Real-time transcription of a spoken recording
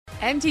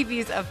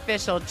MTV's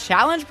official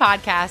Challenge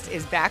podcast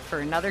is back for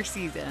another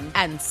season.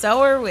 And so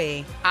are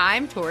we.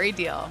 I'm Tori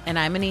Deal. And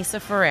I'm Anissa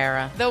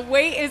Ferreira. The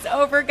wait is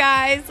over,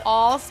 guys.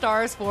 All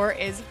Stars 4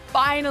 is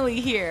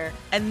finally here.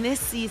 And this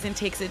season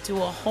takes it to a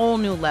whole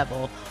new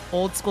level.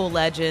 Old school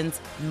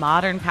legends,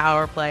 modern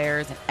power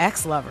players, and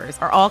ex-lovers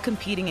are all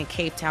competing in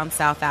Cape Town,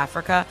 South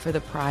Africa for the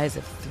prize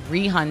of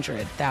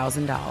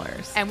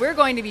 $300,000. And we're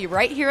going to be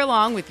right here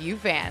along with you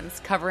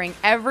fans, covering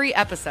every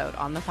episode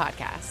on the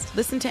podcast.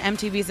 Listen to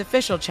MTV's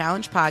official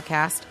Challenge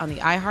podcast on the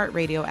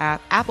iHeartRadio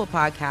app, Apple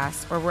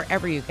Podcasts, or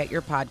wherever you get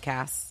your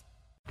podcasts.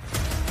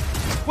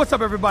 What's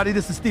up, everybody?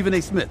 This is Stephen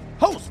A. Smith,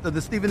 host of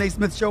the Stephen A.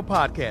 Smith Show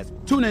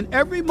podcast. Tune in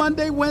every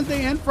Monday,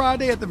 Wednesday, and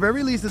Friday at the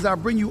very least as I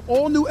bring you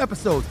all new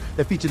episodes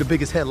that feature the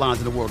biggest headlines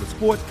in the world of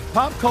sports,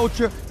 pop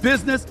culture,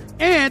 business,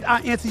 and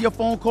I answer your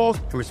phone calls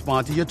and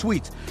respond to your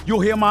tweets. You'll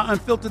hear my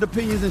unfiltered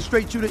opinions and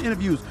straight-shooter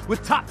interviews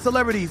with top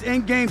celebrities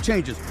and game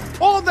changers.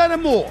 All that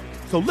and more.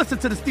 So listen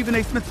to the Stephen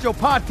A. Smith Show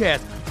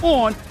podcast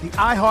on the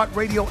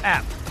iHeartRadio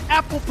app,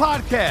 Apple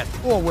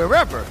Podcasts, or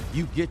wherever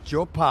you get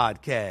your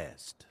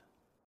podcast.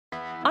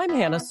 I'm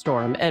Hannah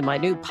Storm, and my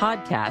new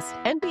podcast,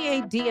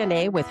 NBA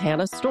DNA with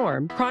Hannah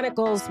Storm,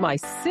 chronicles my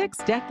 6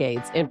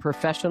 decades in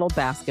professional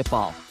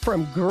basketball.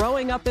 From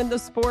growing up in the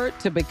sport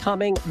to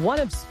becoming one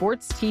of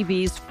sports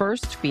TV's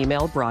first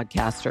female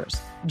broadcasters.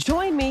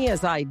 Join me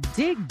as I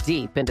dig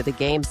deep into the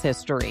game's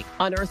history,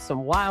 unearth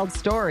some wild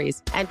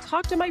stories, and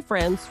talk to my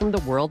friends from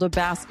the world of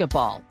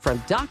basketball,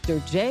 from Dr.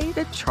 J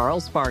to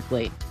Charles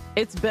Barkley.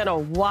 It's been a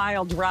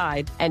wild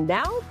ride, and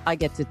now I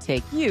get to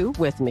take you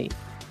with me.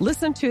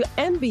 Listen to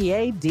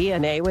NBA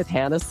DNA with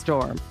Hannah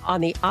Storm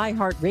on the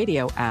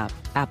iHeartRadio app,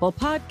 Apple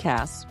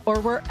Podcasts, or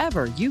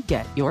wherever you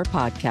get your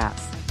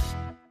podcasts.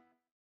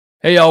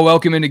 Hey, y'all.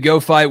 Welcome into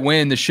Go Fight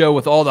Win, the show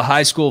with all the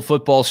high school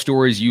football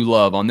stories you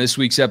love. On this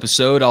week's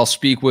episode, I'll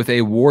speak with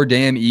a War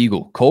Damn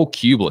Eagle, Cole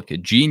Cubelic, a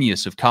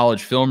genius of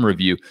college film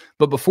review.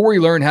 But before he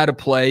learned how to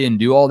play and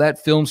do all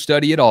that film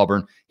study at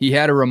Auburn, he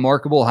had a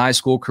remarkable high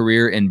school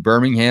career in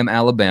Birmingham,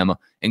 Alabama.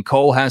 And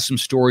Cole has some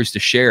stories to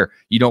share.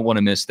 You don't want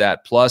to miss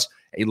that. Plus,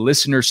 a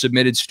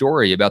listener-submitted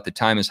story about the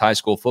time his high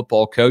school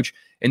football coach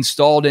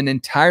installed an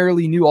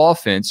entirely new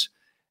offense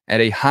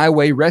at a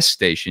highway rest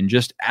station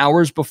just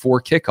hours before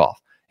kickoff.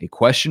 A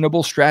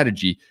questionable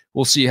strategy.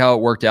 We'll see how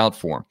it worked out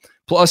for him.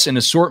 Plus, an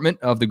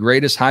assortment of the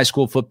greatest high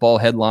school football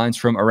headlines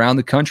from around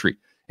the country,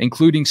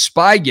 including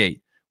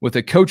SpyGate with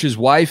a coach's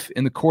wife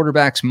and the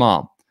quarterback's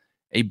mom,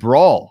 a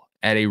brawl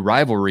at a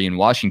rivalry in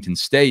Washington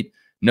State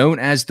known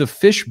as the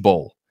Fish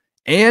Bowl,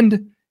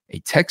 and a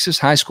Texas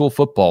high school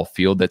football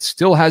field that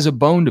still has a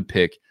bone to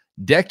pick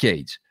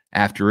decades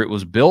after it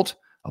was built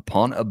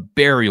upon a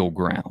burial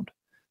ground.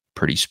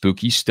 Pretty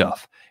spooky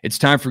stuff. It's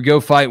time for Go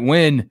Fight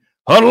Win.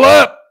 Huddle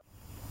up!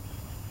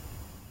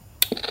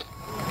 Tell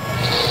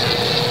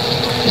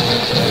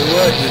you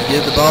what, just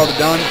give the ball to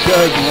Donnie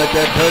Chubb and let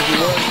that turkey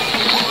roll.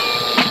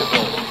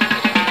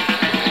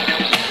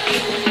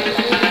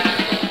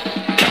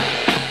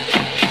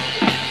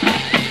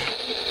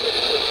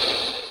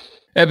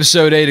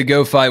 Episode 8 of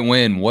Go Fight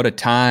Win. What a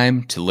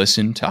time to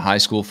listen to high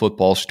school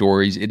football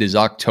stories. It is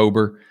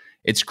October.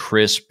 It's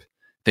crisp.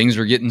 Things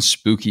are getting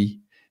spooky.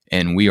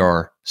 And we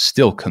are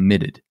still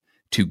committed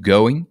to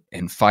going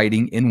and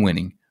fighting and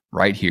winning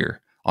right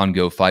here on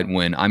Go Fight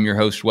Win. I'm your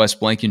host, Wes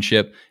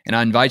Blankenship, and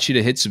I invite you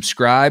to hit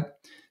subscribe.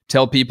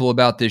 Tell people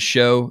about this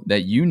show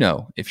that you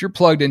know. If you're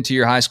plugged into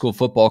your high school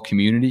football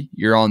community,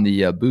 you're on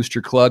the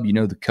booster club, you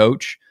know the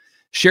coach,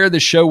 share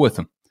this show with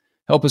them.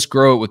 Help us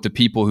grow it with the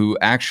people who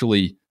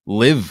actually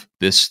live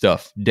this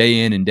stuff day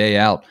in and day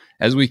out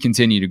as we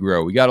continue to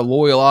grow. We got a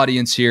loyal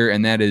audience here,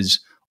 and that is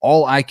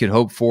all I could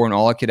hope for and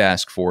all I could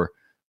ask for.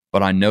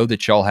 But I know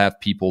that y'all have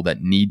people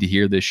that need to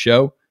hear this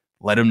show.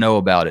 Let them know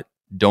about it.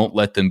 Don't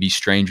let them be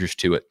strangers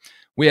to it.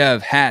 We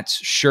have hats,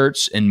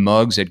 shirts, and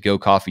mugs at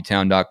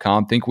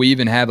gocoffeetown.com. Think we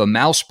even have a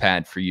mouse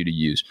pad for you to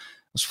use. I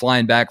was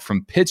flying back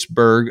from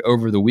Pittsburgh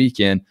over the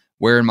weekend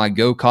wearing my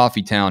Go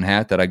Coffee Town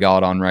hat that I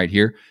got on right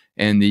here.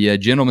 And the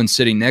gentleman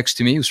sitting next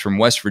to me was from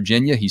West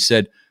Virginia. He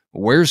said,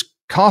 "Where's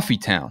Coffee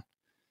Town?"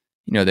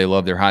 You know, they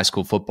love their high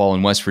school football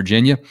in West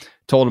Virginia.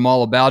 Told him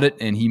all about it,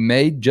 and he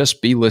may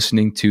just be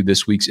listening to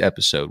this week's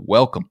episode.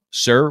 Welcome,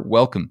 sir.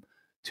 Welcome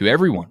to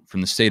everyone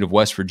from the state of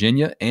West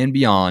Virginia and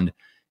beyond.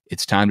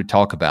 It's time to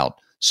talk about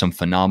some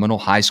phenomenal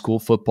high school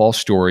football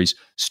stories,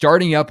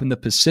 starting up in the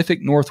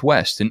Pacific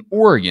Northwest in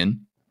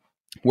Oregon,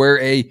 where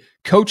a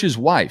coach's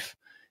wife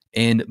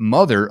and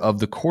mother of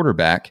the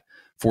quarterback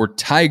for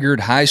Tigard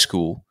High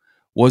School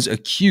was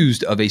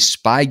accused of a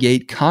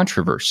SpyGate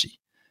controversy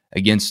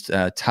against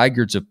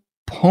Tigard's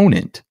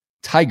opponent,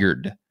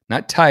 Tigard,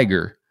 not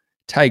Tiger,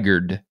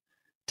 Tigard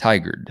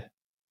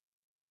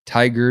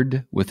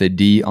with a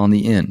D on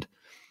the end.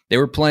 They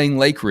were playing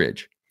Lake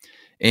Ridge.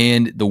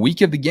 And the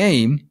week of the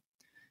game,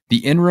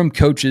 the interim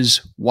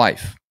coach's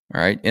wife, all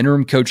right,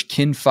 interim coach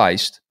Ken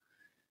Feist,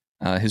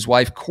 his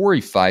wife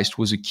Corey Feist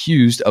was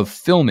accused of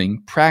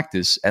filming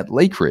practice at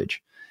Lake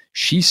Ridge.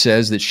 She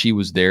says that she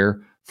was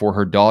there for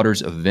her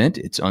daughter's event.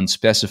 It's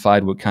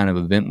unspecified what kind of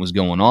event was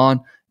going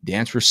on.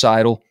 dance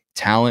recital,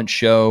 talent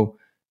show,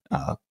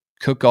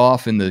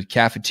 cook-off in the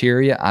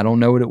cafeteria. I don't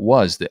know what it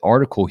was. The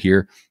article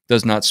here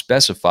does not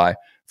specify.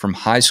 From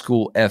High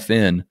School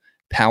FN,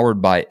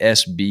 powered by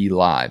SB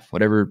Live.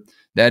 Whatever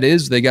that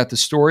is, they got the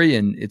story,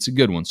 and it's a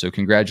good one, so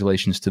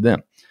congratulations to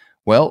them.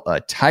 Well,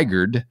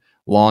 Tigard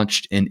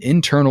launched an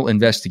internal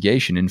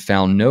investigation and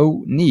found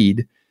no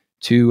need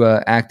to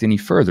act any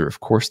further. Of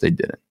course they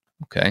didn't,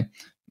 okay?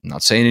 I'm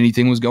not saying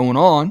anything was going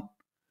on,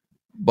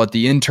 but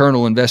the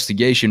internal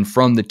investigation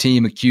from the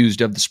team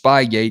accused of the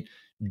SpyGate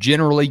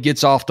generally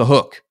gets off the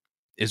hook,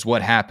 is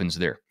what happens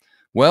there.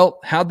 Well,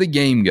 how'd the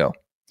game go?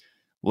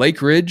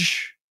 Lake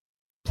Ridge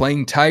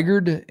playing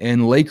Tigard,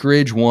 and Lake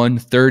Ridge won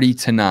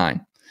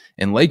 30-9.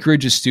 And Lake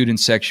Ridge's student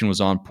section was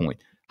on point.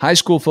 High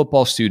school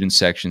football student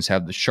sections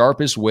have the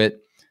sharpest wit.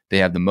 They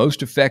have the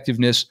most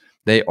effectiveness.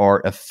 They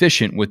are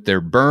efficient with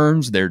their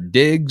burns, their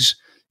digs,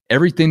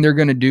 everything they're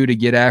going to do to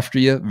get after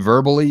you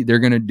verbally, they're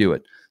going to do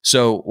it.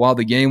 So while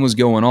the game was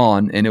going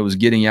on and it was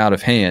getting out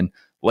of hand,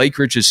 Lake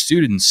Ridge's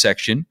student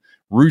section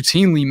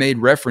routinely made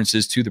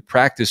references to the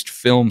practiced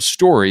film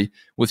story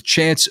with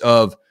chants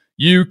of,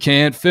 "You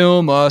can't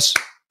film us.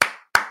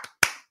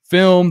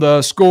 Film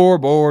the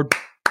scoreboard.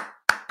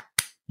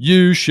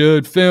 You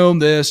should film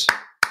this."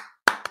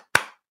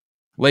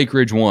 Lake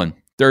Ridge won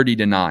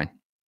 30-9.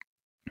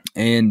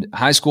 And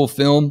high school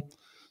film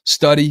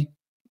study,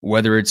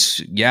 whether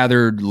it's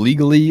gathered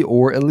legally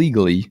or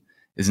illegally,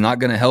 is not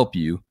going to help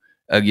you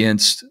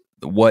against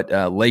what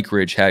Lake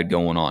Ridge had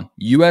going on.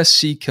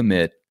 USC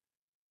commit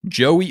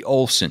Joey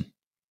Olson,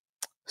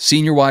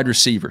 senior wide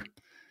receiver,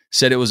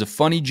 said it was a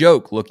funny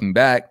joke looking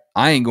back.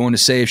 I ain't going to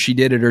say if she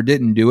did it or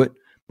didn't do it,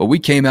 but we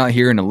came out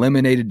here and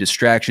eliminated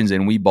distractions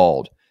and we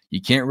balled.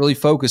 You can't really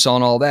focus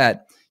on all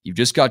that. You've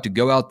just got to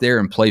go out there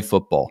and play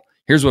football.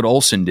 Here's what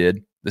Olson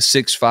did. The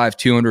 6'5",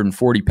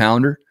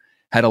 240-pounder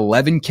had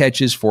 11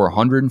 catches for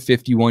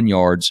 151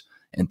 yards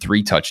and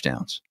 3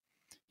 touchdowns.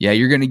 Yeah,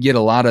 you're going to get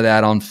a lot of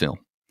that on film.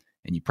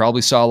 And you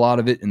probably saw a lot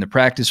of it in the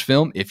practice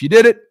film. If you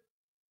did it,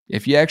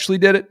 if you actually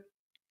did it.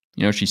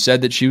 You know, she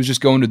said that she was just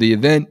going to the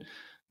event,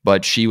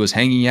 but she was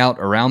hanging out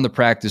around the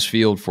practice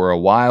field for a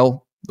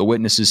while, the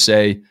witnesses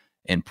say,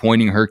 and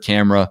pointing her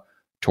camera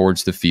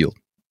towards the field.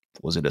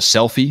 Was it a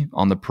selfie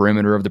on the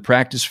perimeter of the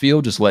practice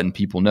field, just letting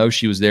people know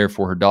she was there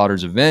for her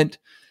daughter's event?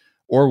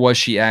 Or was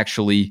she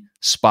actually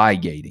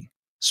SpyGating?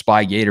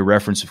 SpyGate, a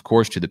reference, of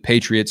course, to the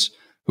Patriots,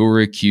 who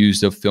were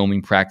accused of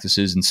filming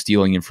practices and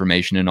stealing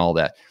information and all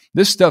that.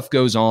 This stuff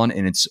goes on,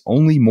 and it's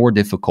only more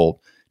difficult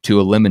to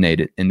eliminate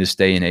it in this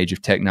day and age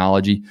of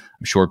technology.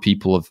 I'm sure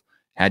people have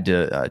had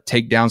to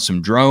take down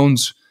some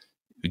drones.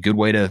 A good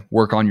way to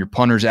work on your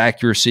punter's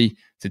accuracy,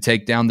 to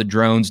take down the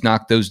drones,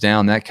 knock those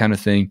down, that kind of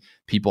thing.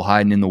 People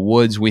hiding in the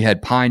woods. We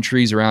had pine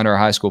trees around our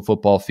high school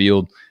football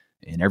field,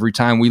 and every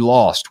time we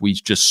lost, we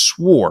just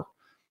swore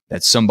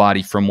that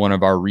somebody from one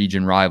of our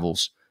region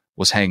rivals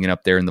was hanging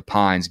up there in the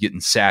pines getting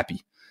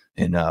sappy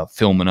and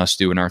filming us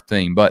doing our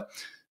thing. But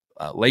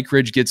Lake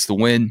Ridge gets the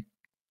win.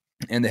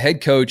 And the head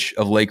coach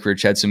of Lake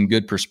Ridge had some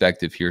good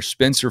perspective here.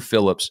 Spencer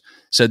Phillips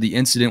said the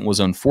incident was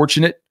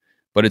unfortunate,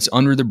 but it's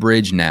under the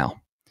bridge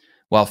now.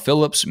 While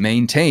Phillips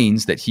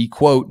maintains that he,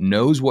 quote,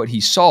 knows what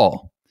he saw,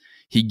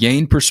 he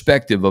gained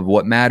perspective of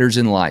what matters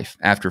in life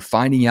after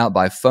finding out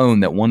by phone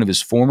that one of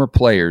his former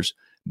players,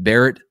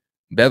 Barrett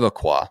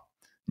Bevacqua,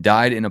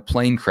 died in a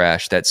plane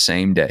crash that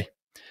same day.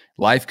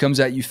 Life comes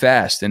at you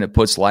fast, and it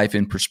puts life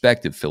in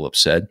perspective,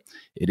 Phillips said.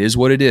 It is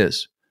what it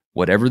is.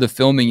 Whatever the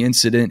filming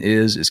incident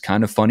is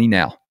kind of funny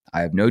now.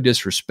 I have no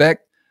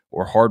disrespect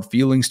or hard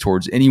feelings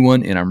towards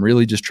anyone, and I'm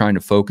really just trying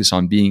to focus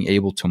on being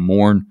able to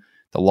mourn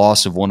the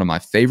loss of one of my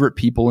favorite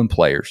people and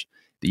players.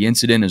 The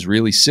incident is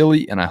really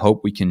silly, and I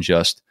hope we can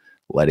just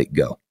let it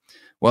go.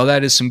 Well,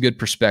 that is some good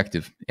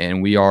perspective,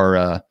 and we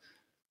are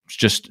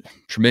just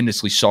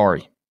tremendously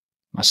sorry,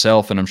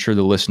 myself, and I'm sure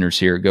the listeners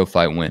here at Go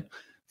Fight Win,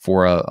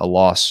 for a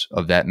loss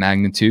of that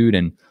magnitude,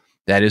 and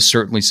that is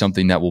certainly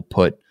something that will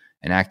put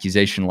an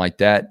accusation like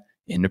that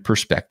into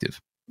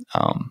perspective.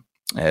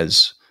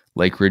 As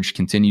Lake Ridge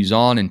continues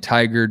on, and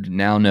Tigard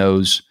now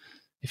knows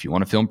if you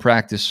want to film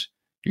practice,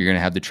 you're going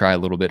to have to try a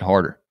little bit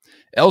harder.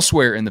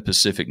 Elsewhere in the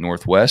Pacific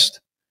Northwest,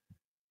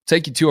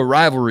 take you to a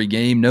rivalry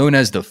game known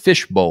as the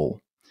Fish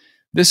Bowl.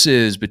 This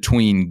is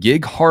between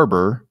Gig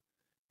Harbor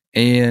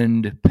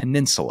and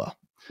Peninsula.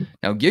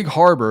 Now, Gig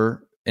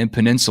Harbor and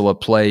Peninsula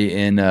play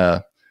in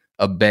a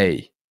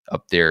bay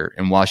up there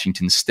in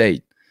Washington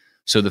State.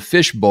 So the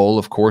Fish Bowl,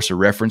 of course, a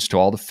reference to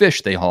all the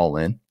fish they haul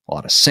in. A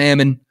lot of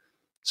salmon,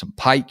 some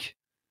pike,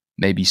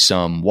 maybe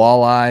some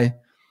walleye.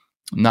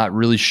 I'm not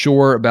really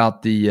sure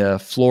about the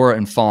flora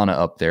and fauna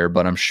up there,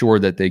 but I'm sure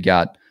that they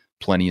got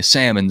plenty of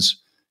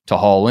salmons to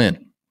haul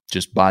in,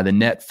 just by the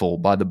net full,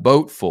 by the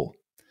boat full.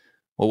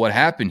 Well, what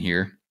happened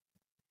here,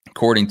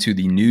 according to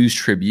the News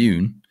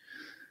Tribune,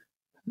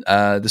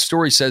 the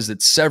story says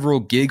that several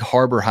Gig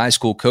Harbor high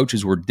school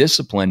coaches were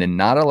disciplined and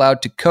not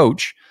allowed to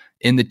coach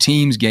in the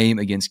team's game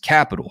against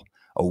Capital,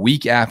 a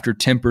week after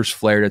tempers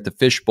flared at the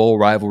Fish Bowl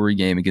rivalry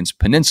game against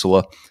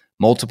Peninsula,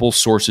 multiple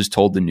sources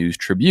told the News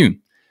Tribune.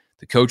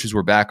 The coaches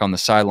were back on the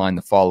sideline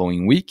the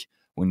following week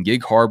when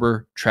Gig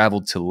Harbor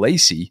traveled to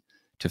Lacey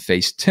to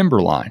face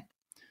Timberline.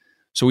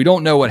 So we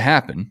don't know what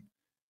happened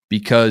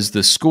because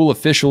the school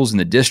officials in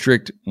the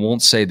district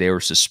won't say they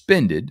were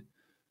suspended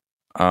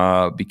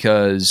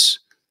because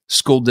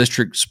school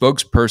district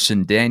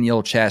spokesperson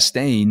Danielle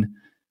Chastain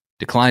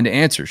declined to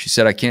answer. She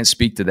said, "I can't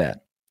speak to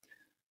that."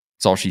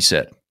 That's all she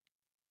said.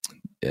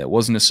 It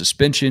wasn't a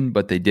suspension,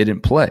 but they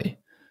didn't play.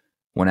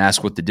 When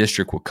asked what the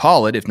district would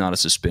call it, if not a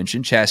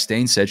suspension,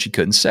 Chastain said she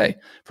couldn't say.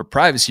 For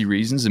privacy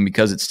reasons and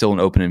because it's still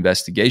an open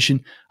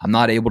investigation, I'm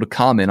not able to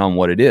comment on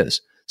what it is.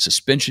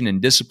 Suspension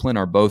and discipline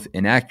are both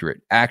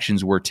inaccurate.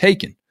 Actions were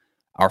taken.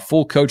 Our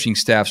full coaching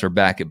staffs are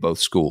back at both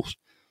schools.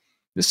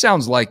 This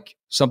sounds like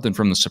something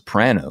from The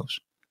Sopranos.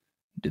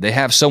 Did they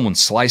have someone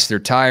slice their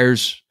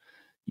tires,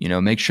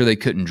 make sure they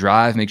couldn't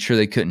drive, make sure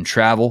they couldn't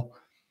travel,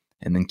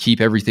 and then keep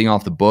everything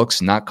off the books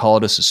and not call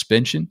it a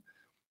suspension?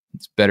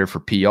 It's better for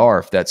PR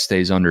if that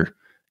stays under,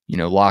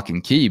 lock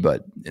and key,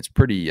 but it's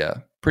pretty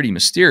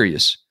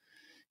mysterious.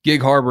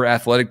 Gig Harbor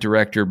Athletic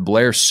Director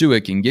Blair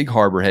Suick and Gig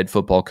Harbor head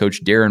football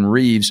coach Darren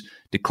Reeves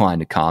declined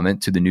to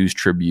comment to the News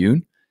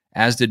Tribune,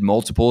 as did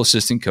multiple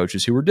assistant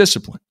coaches who were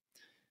disciplined.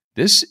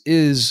 This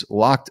is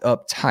locked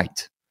up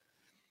tight.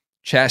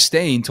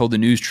 Chastain told the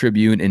News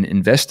Tribune an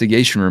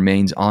investigation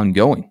remains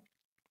ongoing,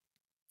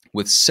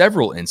 with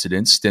several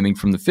incidents stemming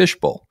from the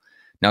fishbowl.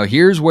 Now,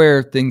 here's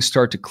where things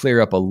start to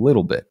clear up a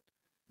little bit.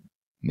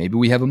 Maybe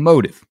we have a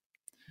motive.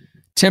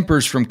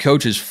 Tempers from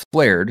coaches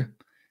flared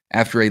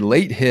after a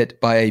late hit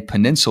by a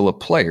Peninsula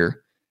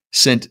player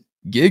sent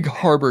Gig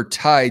Harbor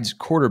Tide's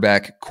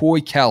quarterback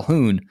Coy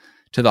Calhoun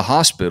to the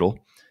hospital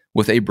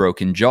with a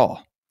broken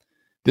jaw.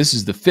 This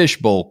is the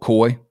fishbowl,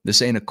 Coy.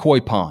 This ain't a koi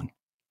pond.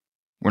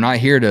 We're not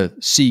here to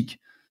seek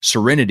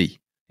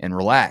serenity and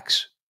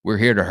relax. We're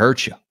here to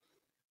hurt you.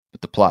 But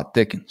the plot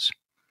thickens.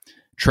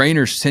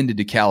 Trainers tended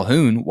to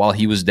Calhoun while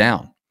he was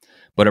down,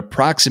 but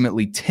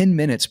approximately 10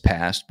 minutes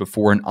passed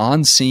before an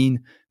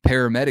on-scene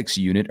paramedics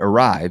unit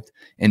arrived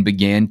and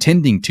began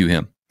tending to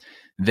him.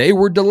 They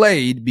were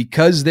delayed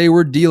because they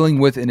were dealing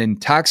with an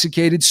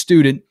intoxicated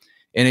student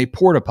in a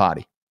porta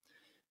potty.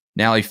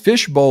 Now, a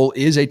fishbowl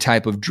is a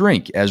type of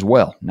drink as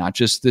well, not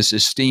just this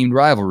esteemed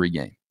rivalry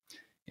game.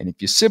 And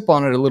if you sip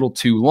on it a little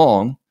too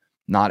long,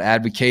 not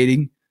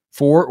advocating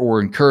for or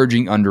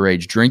encouraging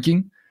underage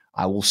drinking,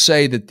 I will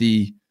say that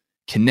the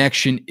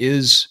connection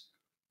is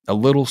a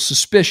little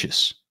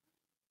suspicious.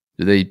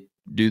 Do they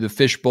do the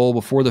fishbowl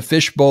before the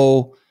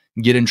fishbowl,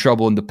 get in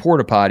trouble in the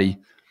porta potty?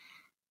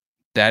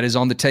 That is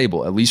on the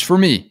table, at least for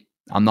me.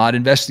 I'm not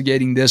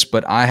investigating this,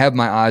 but I have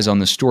my eyes on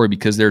the story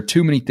because there are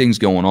too many things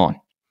going on.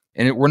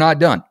 And we're not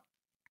done.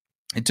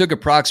 It took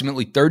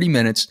approximately 30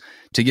 minutes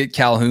to get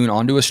Calhoun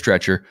onto a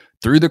stretcher,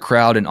 through the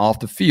crowd and off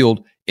the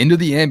field, into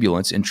the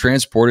ambulance and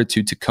transported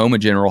to Tacoma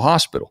General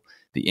Hospital.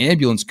 The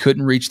ambulance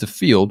couldn't reach the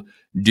field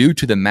due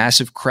to the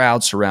massive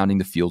crowd surrounding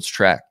the field's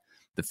track.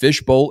 The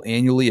Fishbowl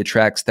annually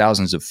attracts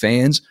thousands of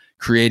fans,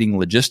 creating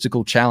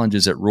logistical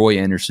challenges at Roy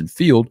Anderson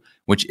Field,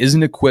 which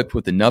isn't equipped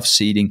with enough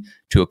seating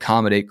to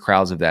accommodate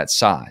crowds of that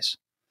size.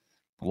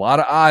 A lot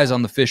of eyes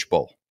on the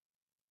Fishbowl.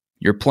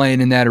 You're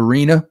playing in that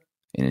arena,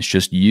 and it's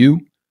just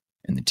you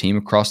and the team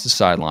across the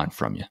sideline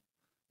from you.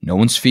 No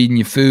one's feeding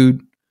you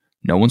food.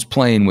 No one's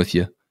playing with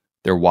you.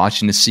 They're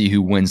watching to see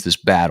who wins this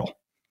battle.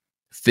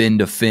 Fin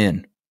to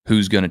fin,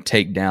 who's going to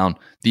take down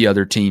the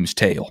other team's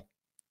tail.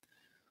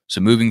 So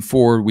moving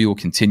forward, we will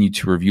continue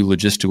to review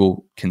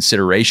logistical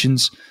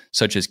considerations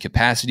such as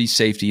capacity,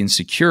 safety, and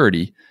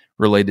security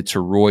related to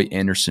Roy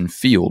Anderson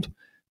Field,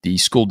 the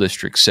school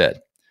district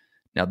said.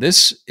 Now,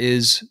 this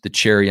is the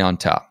cherry on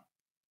top.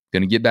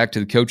 Going to get back to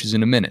the coaches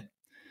in a minute.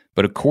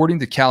 But according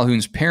to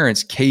Calhoun's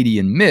parents, Katie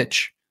and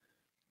Mitch,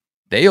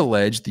 they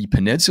alleged the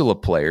Peninsula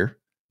player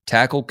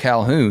tackled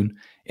Calhoun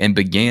and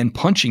began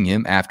punching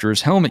him after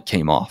his helmet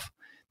came off.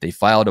 They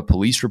filed a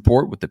police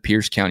report with the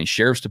Pierce County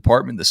Sheriff's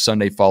Department the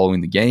Sunday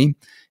following the game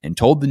and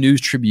told the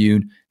News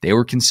Tribune they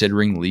were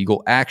considering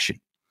legal action.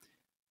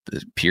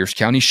 The Pierce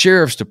County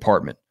Sheriff's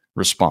Department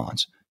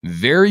responds.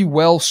 Very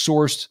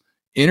well-sourced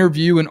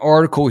interview and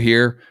article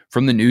here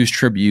from the News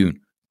Tribune.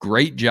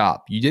 Great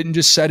job. You didn't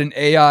just set an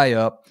AI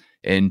up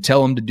and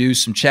tell them to do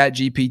some chat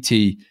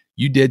GPT.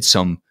 You did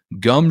some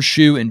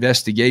gumshoe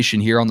investigation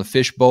here on the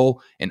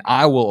Fishbowl, and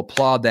I will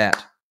applaud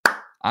that.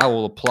 I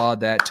will applaud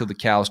that till the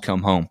cows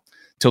come home,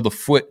 till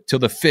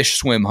the fish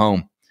swim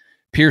home.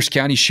 Pierce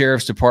County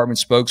Sheriff's Department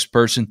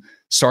spokesperson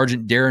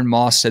Sergeant Darren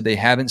Moss said they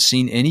haven't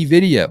seen any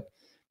video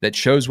that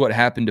shows what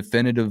happened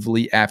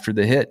definitively after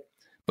the hit,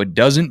 but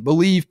doesn't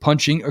believe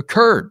punching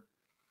occurred.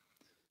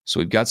 So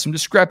we've got some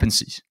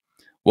discrepancies.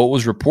 What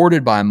was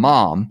reported by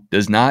Mom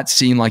does not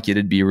seem like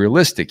it'd be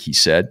realistic, he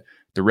said.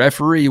 The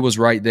referee was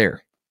right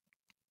there.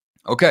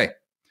 Okay,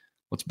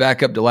 let's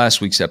back up to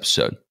last week's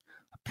episode.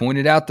 I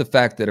pointed out the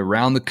fact that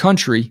around the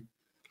country,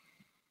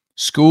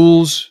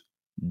 schools,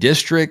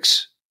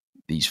 districts,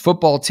 these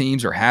football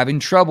teams are having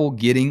trouble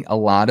getting a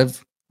lot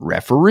of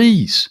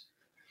referees.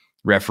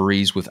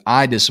 Referees with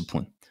eye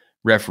discipline,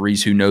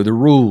 referees who know the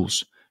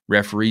rules,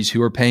 referees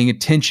who are paying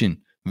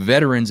attention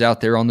veterans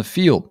out there on the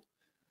field.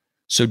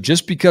 So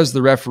just because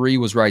the referee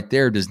was right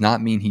there does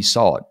not mean he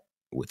saw it.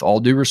 With all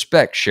due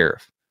respect,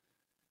 Sheriff,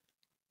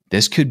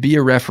 this could be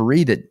a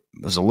referee that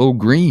was a little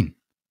green,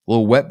 a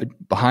little wet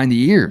behind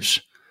the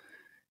ears.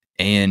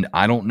 And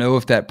I don't know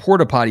if that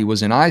porta potty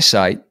was in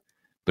eyesight,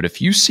 but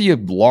if you see a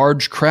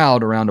large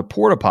crowd around a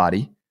porta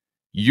potty,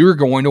 you're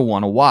going to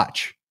want to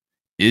watch.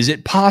 Is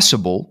it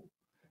possible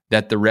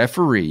that the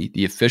referee,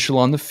 the official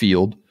on the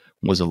field,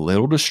 was a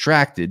little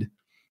distracted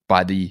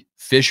by the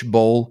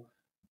fishbowl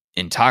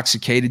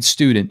intoxicated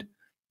student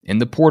in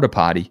the porta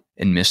potty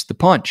and missed the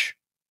punch?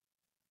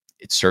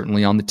 It's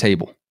certainly on the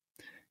table,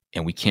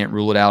 and we can't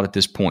rule it out at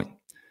this point.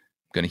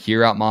 I'm going to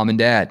hear out mom and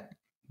dad.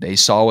 They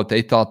saw what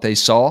they thought they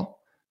saw.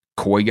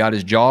 Coy got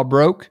his jaw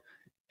broke,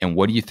 and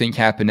what do you think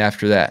happened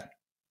after that?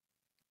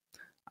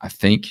 I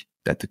think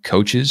that the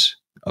coaches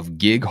of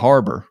Gig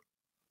Harbor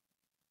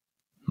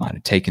might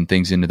have taken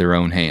things into their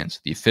own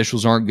hands. The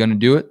officials aren't going to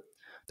do it.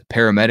 The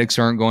paramedics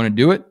aren't going to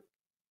do it.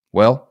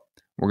 Well,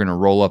 we're going to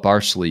roll up our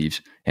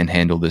sleeves and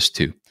handle this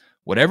too.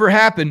 Whatever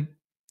happened,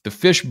 the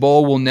fish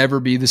bowl will never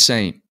be the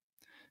same.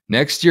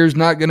 Next year's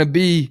not going to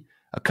be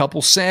a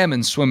couple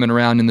salmon swimming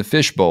around in the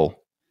fish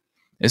bowl.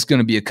 It's going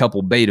to be a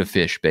couple betta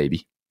fish,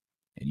 baby.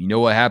 And you know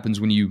what happens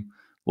when you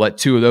let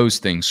two of those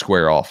things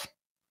square off?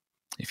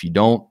 If you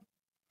don't,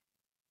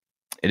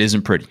 it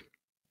isn't pretty.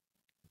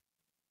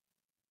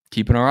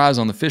 Keeping our eyes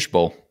on the fish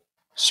bowl.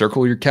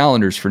 Circle your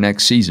calendars for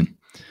next season.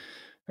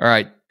 All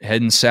right,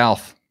 heading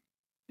south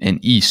and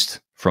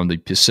east from the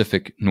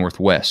Pacific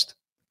Northwest.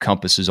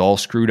 Compass is all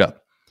screwed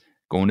up.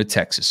 Going to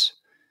Texas.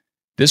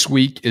 This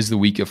week is the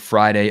week of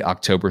Friday,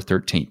 October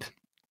 13th.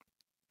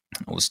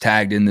 I was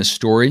tagged in this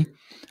story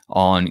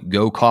on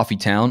Go Coffee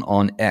Town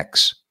on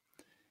X.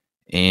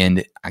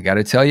 And I got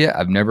to tell you,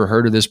 I've never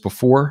heard of this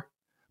before,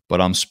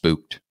 but I'm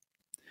spooked.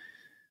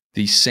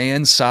 The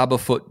San Saba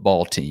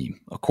football team,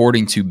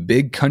 according to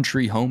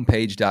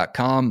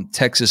bigcountryhomepage.com,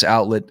 Texas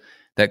outlet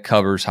that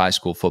covers high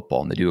school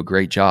football, and they do a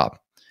great job.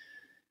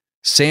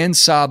 San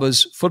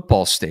Saba's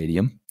football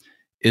stadium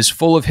is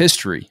full of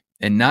history,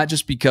 and not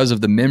just because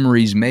of the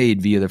memories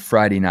made via the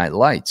Friday Night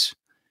Lights,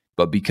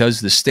 but because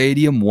the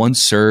stadium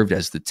once served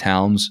as the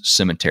town's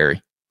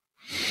cemetery.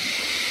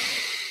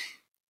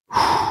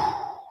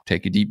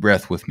 Take a deep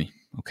breath with me,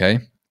 okay?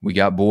 We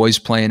got boys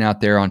playing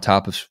out there on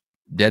top of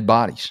dead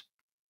bodies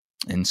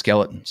and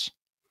skeletons.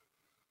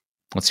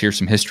 Let's hear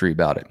some history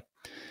about it.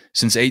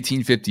 Since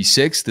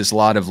 1856, this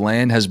lot of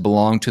land has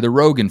belonged to the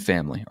Rogan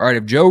family. All right,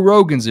 if Joe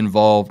Rogan's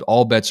involved,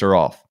 all bets are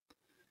off.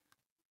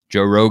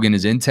 Joe Rogan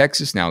is in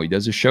Texas now. He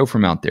does a show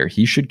from out there.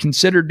 He should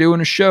consider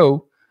doing a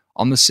show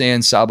on the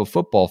San Saba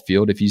football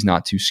field if he's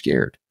not too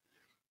scared.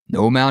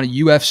 No amount of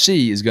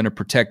UFC is going to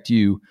protect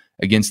you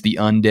against the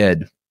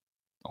undead,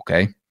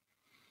 okay?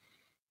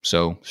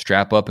 So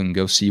strap up and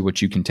go see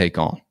what you can take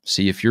on.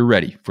 See if you're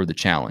ready for the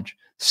challenge.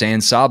 San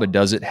Saba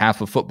does it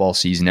half a football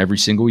season every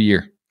single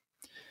year.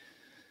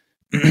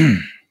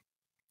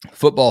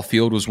 Football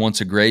field was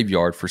once a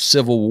graveyard for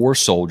Civil War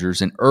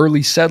soldiers and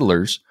early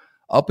settlers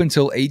up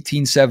until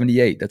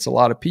 1878. That's a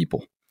lot of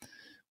people.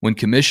 When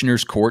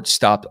commissioners' courts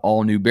stopped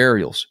all new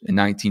burials. In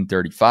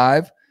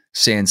 1935,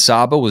 San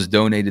Saba was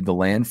donated the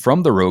land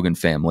from the Rogan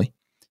family.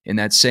 In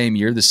that same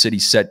year, the city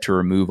set to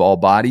remove all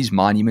bodies,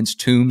 monuments,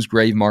 tombs,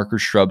 grave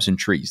markers, shrubs, and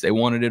trees. They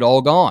wanted it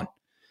all gone.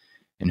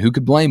 And who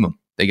could blame them?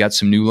 They got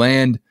some new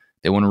land.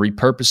 They want to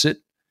repurpose it.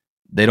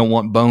 They don't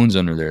want bones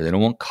under there. They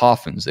don't want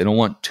coffins. They don't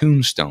want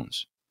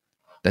tombstones.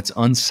 That's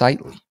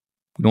unsightly.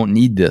 We don't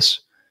need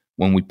this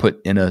when we put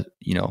in a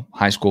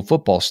high school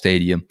football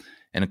stadium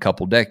in a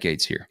couple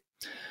decades here.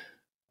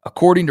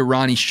 According to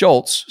Ronnie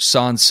Schultz,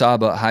 San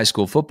Saba high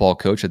school football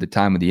coach at the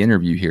time of the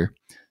interview here,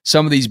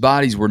 some of these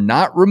bodies were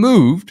not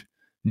removed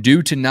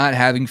due to not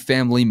having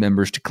family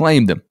members to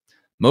claim them.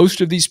 Most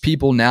of these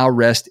people now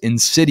rest in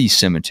city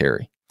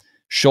cemetery.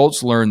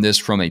 Schultz learned this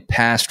from a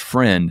past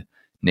friend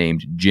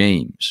named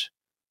James.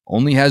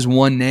 Only has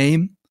one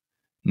name,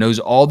 knows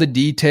all the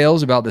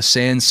details about the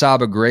San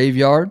Saba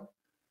graveyard.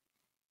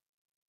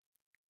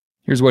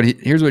 Here's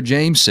what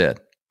James said.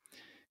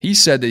 He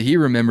said that he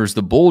remembers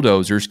the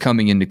bulldozers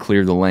coming in to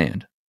clear the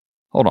land.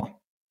 Hold on.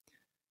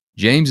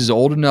 James is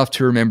old enough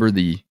to remember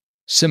the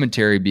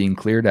cemetery being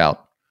cleared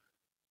out,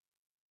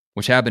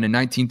 which happened in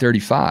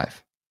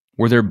 1935.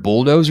 Were there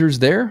bulldozers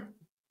there?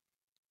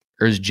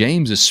 Or is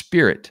James a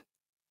spirit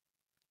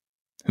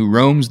who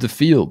roams the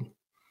field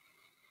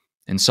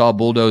and saw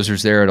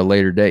bulldozers there at a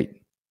later date?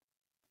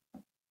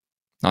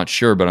 Not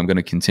sure, but I'm going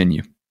to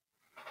continue.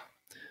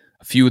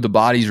 A few of the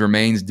body's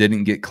remains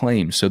didn't get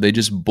claimed, so they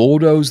just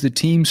bulldozed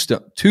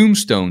the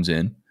tombstones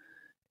in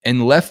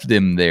and left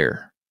them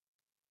there.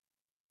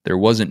 There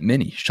wasn't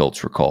many,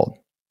 Schultz recalled.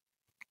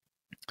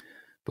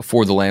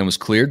 Before the land was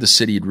cleared, the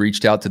city had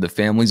reached out to the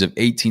families of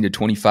 18 to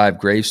 25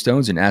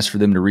 gravestones and asked for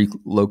them to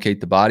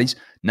relocate the bodies.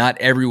 Not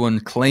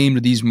everyone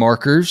claimed these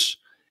markers,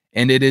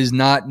 and it is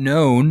not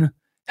known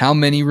how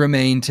many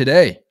remain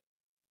today.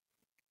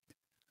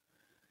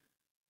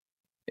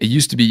 It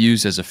used to be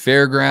used as a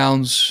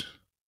fairgrounds.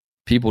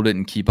 People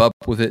didn't keep up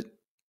with it.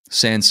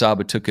 San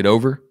Saba took it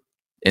over,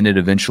 and it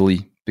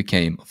eventually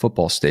became a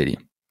football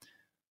stadium.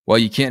 Well,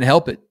 you can't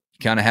help it. You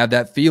kind of have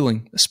that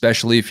feeling,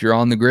 especially if you're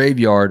on the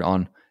graveyard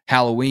on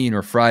Halloween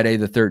or Friday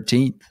the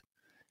 13th,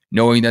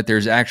 knowing that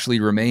there's actually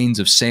remains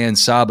of San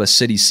Saba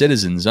city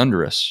citizens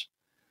under us.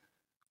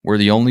 We're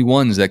the only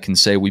ones that can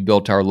say we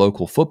built our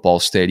local football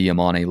stadium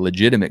on a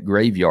legitimate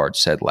graveyard,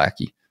 said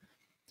Lackey.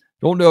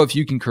 Don't know if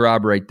you can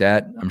corroborate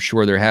that. I'm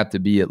sure there have to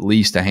be at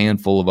least a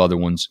handful of other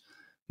ones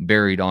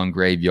buried on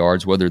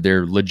graveyards, whether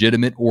they're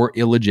legitimate or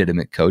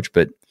illegitimate, Coach,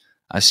 but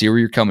I see where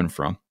you're coming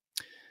from.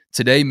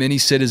 Today, many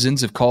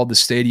citizens have called the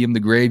stadium the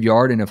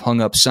graveyard and have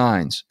hung up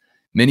signs.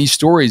 Many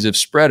stories have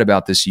spread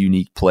about this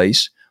unique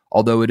place,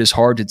 although it is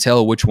hard to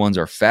tell which ones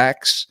are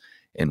facts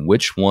and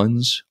which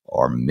ones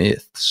are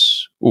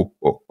myths.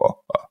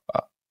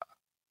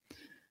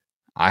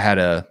 I had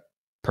a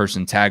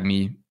person tag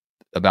me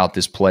about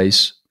this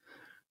place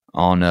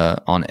on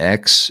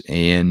X,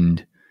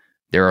 and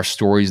there are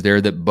stories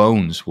there that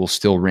bones will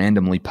still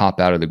randomly pop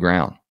out of the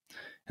ground.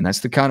 And that's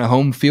the kind of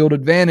home field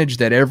advantage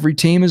that every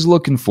team is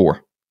looking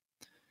for.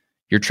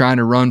 You're trying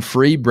to run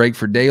free, break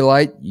for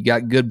daylight, you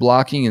got good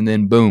blocking, and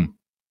then boom,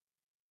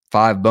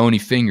 5 bony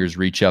fingers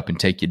reach up and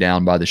take you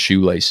down by the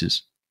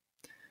shoelaces.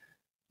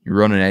 You're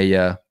running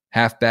a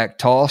halfback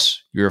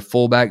toss, you're a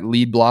fullback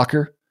lead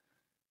blocker.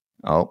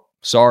 Oh,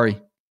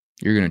 sorry,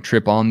 you're going to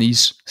trip on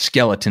these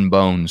skeleton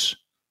bones.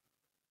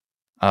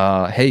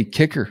 Hey,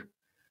 kicker,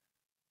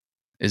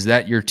 is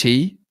that your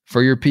T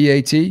for your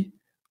PAT?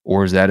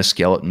 Or is that a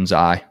skeleton's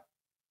eye?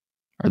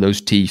 Are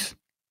those teeth?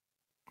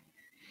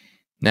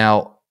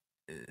 Now,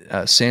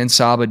 San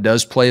Saba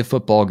does play a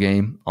football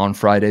game on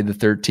Friday the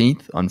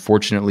 13th.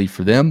 Unfortunately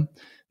for them,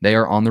 they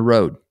are on the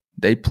road.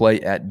 They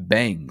play at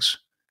Bangs.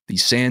 The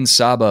San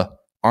Saba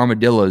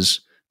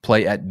Armadillos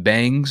play at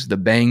Bangs, the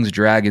Bangs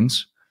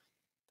Dragons.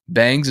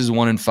 Bangs is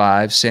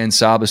 1-5. San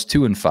Saba's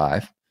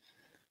 2-5.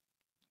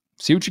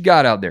 See what you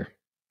got out there.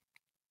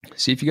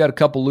 See if you got a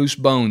couple loose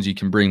bones you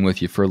can bring with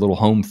you for a little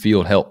home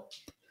field help.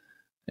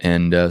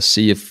 And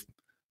see if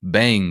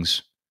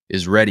Bangs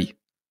is ready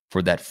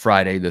for that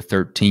Friday the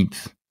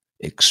 13th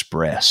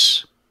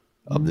express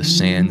of the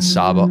San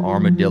Saba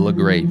Armadillo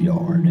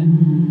Graveyard.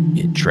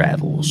 It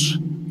travels.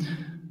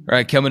 All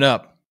right, coming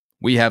up,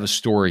 we have a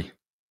story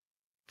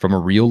from a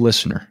real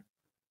listener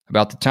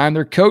about the time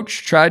their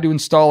coach tried to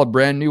install a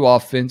brand new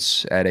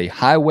offense at a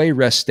highway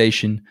rest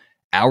station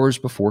hours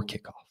before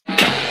kickoff.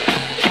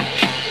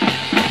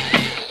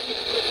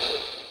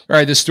 All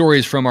right, this story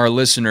is from our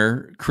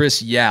listener,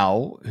 Chris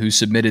Yao, who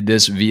submitted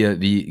this via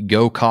the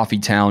Go Coffee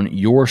Town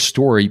Your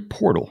Story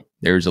portal.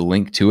 There's a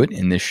link to it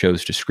in this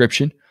show's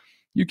description.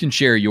 You can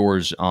share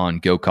yours on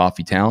Go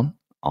Coffee Town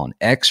on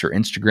X or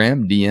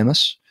Instagram, DM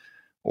us,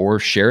 or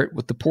share it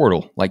with the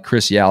portal like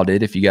Chris Yao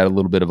did if you got a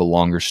little bit of a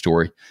longer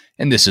story.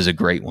 And this is a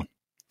great one.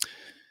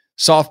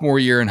 Sophomore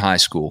year in high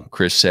school,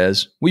 Chris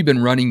says, we've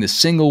been running the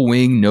single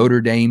wing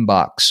Notre Dame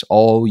box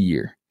all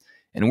year.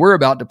 And we're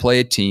about to play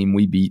a team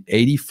we beat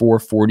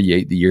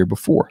 84-48 the year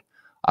before.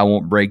 I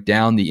won't break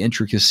down the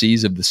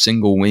intricacies of the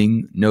single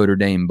wing Notre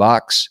Dame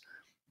box,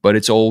 but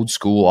it's old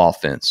school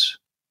offense.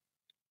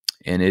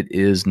 And it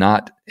is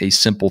not a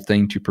simple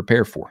thing to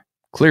prepare for.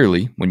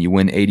 Clearly, when you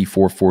win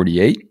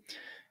 84-48,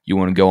 you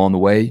want to go on the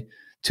way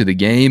to the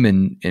game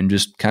and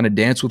just kind of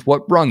dance with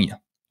what brung you.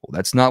 Well,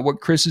 that's not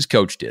what Chris's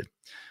coach did.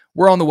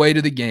 We're on the way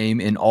to the game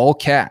in all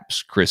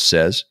caps, Chris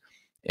says.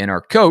 And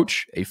our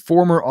coach, a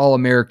former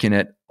All-American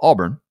at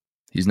Auburn,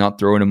 he's not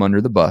throwing him under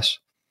the bus,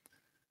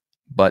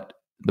 but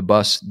the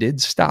bus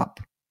did stop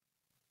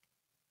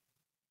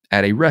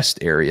at a rest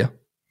area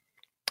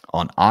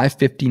on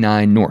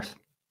I-59 North.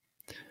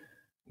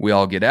 We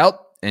all get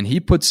out, and he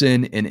puts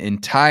in an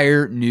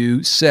entire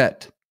new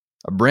set,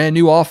 a brand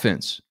new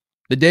offense,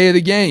 the day of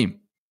the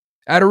game,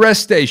 at a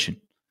rest station.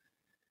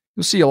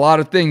 You'll see a lot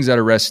of things at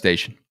a rest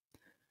station.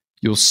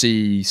 You'll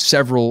see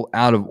several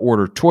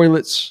out-of-order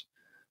toilets,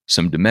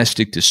 some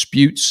domestic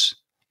disputes,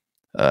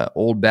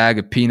 old bag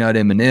of peanut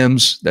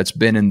M&Ms that's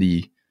been in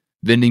the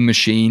vending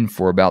machine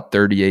for about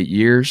 38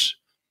 years.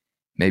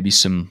 Maybe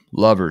some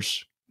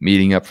lovers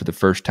meeting up for the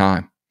first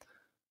time.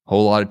 A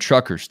whole lot of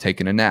truckers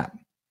taking a nap.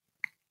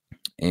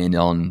 And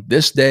on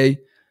this day,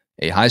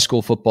 a high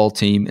school football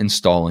team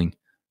installing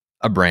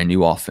a brand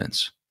new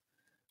offense.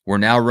 We're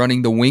now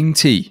running the wing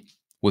T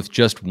with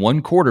just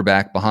one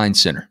quarterback behind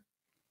center.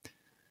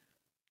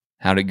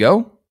 How'd it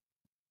go?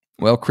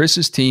 Well,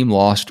 Chris's team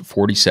lost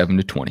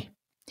 47-20.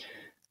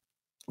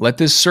 Let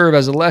this serve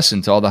as a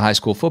lesson to all the high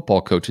school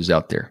football coaches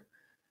out there.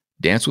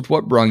 Dance with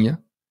what brung you.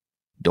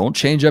 Don't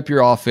change up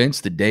your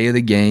offense the day of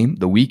the game,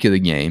 the week of the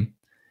game,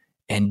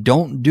 and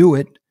don't do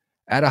it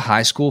at a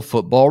high school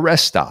football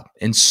rest stop.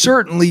 And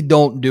certainly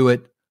don't do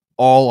it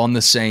all on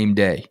the same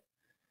day.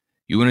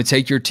 You want to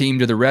take your team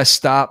to the rest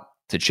stop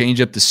to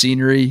change up the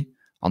scenery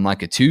on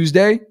like a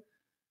Tuesday?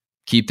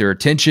 Keep their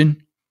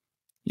attention.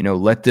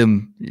 Let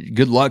them,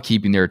 good luck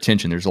keeping their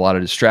attention. There's a lot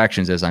of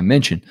distractions, as I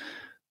mentioned.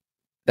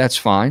 That's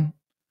fine.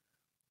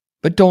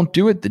 But don't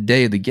do it the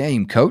day of the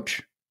game,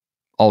 coach.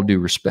 All due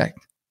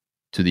respect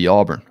to the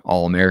Auburn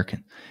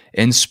All-American.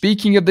 And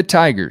speaking of the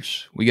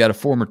Tigers, we got a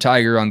former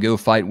Tiger on Go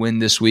Fight Win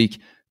this week,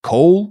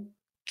 Cole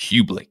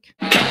Cubelic.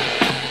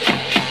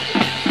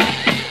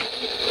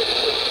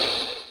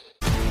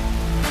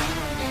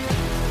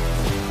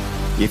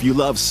 If you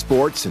love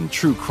sports and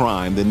true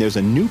crime, then there's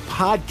a new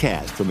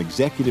podcast from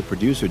executive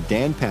producer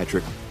Dan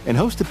Patrick and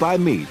hosted by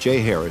me, Jay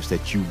Harris,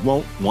 that you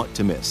won't want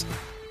to miss.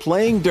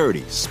 Playing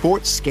Dirty: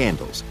 Sports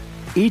Scandals.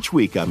 Each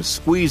week, I'm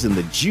squeezing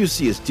the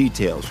juiciest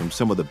details from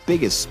some of the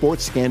biggest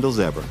sports scandals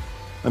ever.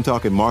 I'm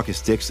talking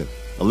Marcus Dixon,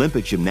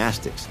 Olympic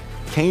gymnastics,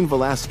 Cain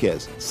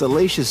Velasquez,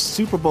 salacious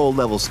Super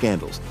Bowl-level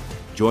scandals.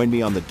 Join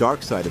me on the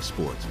dark side of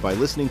sports by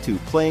listening to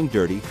Playing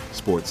Dirty: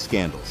 Sports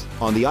Scandals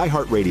on the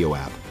iHeartRadio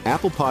app,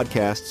 Apple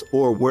Podcasts,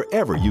 or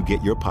wherever you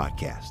get your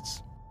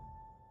podcasts.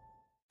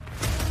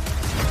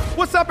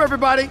 What's up,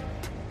 everybody?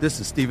 This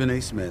is Stephen A.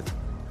 Smith.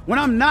 When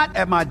I'm not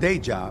at my day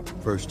job,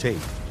 First Take,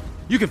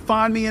 you can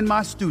find me in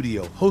my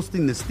studio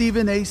hosting the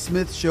Stephen A.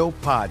 Smith Show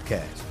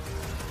podcast.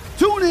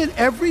 Tune in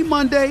every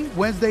Monday,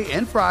 Wednesday,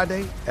 and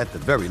Friday, at the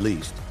very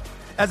least,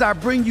 as I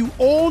bring you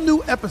all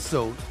new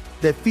episodes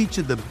that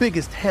feature the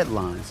biggest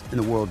headlines in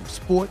the world of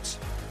sports,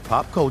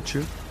 pop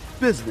culture,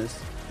 business,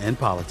 and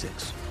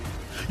politics.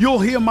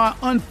 You'll hear my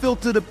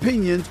unfiltered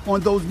opinions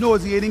on those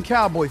nauseating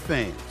Cowboy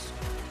fans,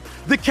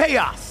 the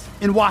chaos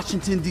in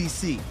Washington,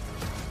 D.C.,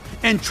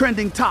 and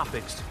trending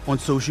topics on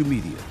social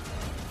media,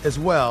 as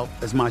well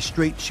as my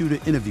straight shooter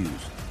interviews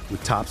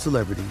with top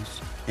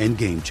celebrities and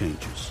game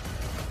changers.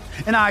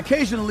 And I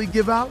occasionally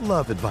give out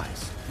love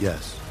advice.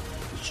 Yes,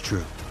 it's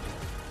true.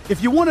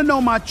 If you want to know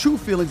my true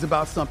feelings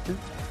about something,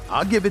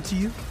 I'll give it to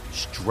you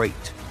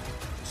straight.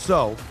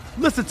 So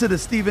listen to the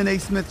Stephen A.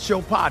 Smith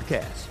Show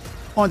podcast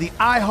on the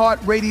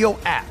iHeartRadio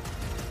app,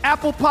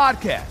 Apple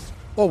Podcasts,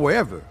 or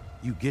wherever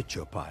you get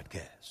your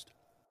podcast.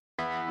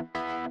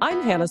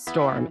 I'm Hannah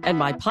Storm, and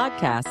my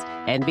podcast,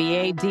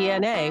 NBA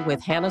DNA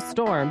with Hannah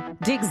Storm,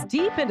 digs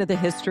deep into the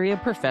history of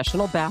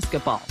professional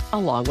basketball,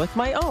 along with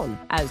my own,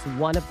 as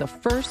one of the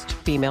first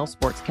female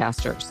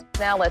sportscasters.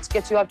 Now let's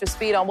get you up to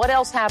speed on what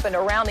else happened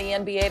around the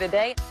NBA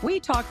today. We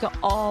talk to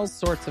all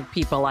sorts of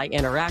people I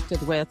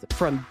interacted with,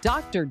 from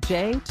Dr.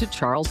 J to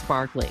Charles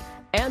Barkley,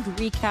 and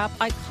recap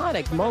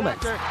iconic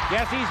moments.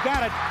 Yes, he's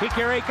got it.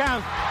 Here he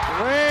comes.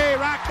 Way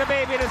rock the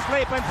baby to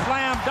sleep and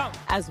slam dunk.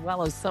 As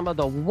well as some of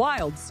the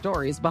wild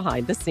stories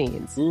behind the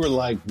scenes. We were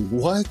like,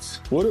 what?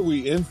 What are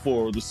we in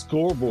for? The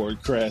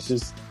scoreboard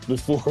crashes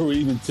before we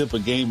even tip a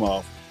game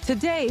off.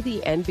 Today, the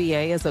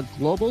NBA is a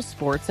global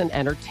sports and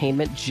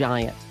entertainment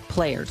giant.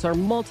 Players are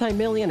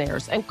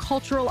multimillionaires and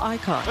cultural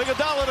icons.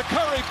 Iguodala to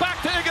Curry,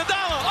 back to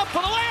Iguodala, up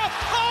for the layup.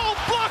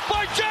 Oh, blocked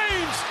by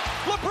James.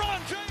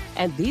 LeBron James.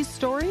 And these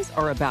stories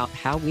are about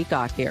how we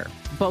got here,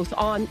 both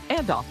on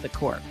and off the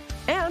court.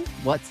 And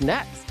what's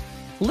next?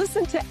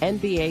 Listen to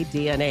NBA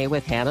DNA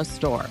with Hannah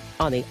Storm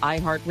on the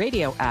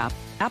iHeartRadio app,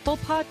 Apple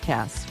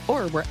Podcasts,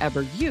 or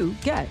wherever you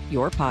get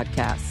your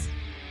podcasts.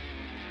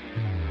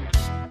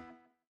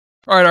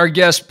 All right, our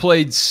guest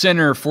played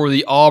center for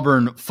the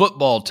Auburn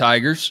football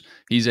Tigers.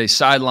 He's a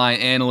sideline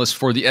analyst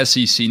for the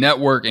SEC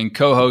Network and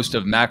co-host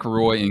of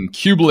McElroy and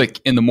Cubelic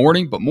in the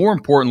morning. But more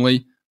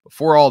importantly,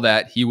 before all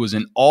that, he was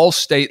an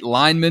all-state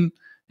lineman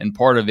and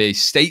part of a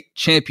state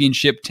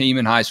championship team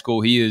in high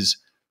school. He is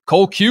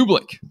Cole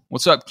Cubelic.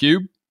 What's up,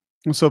 Cube?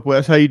 What's up,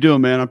 Wes? How you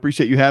doing, man? I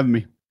appreciate you having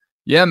me.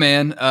 Yeah,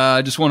 man.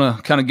 I just want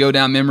to kind of go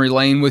down memory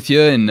lane with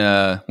you.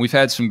 And we've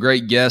had some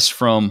great guests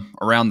from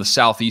around the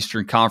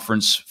Southeastern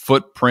Conference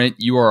footprint.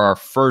 You are our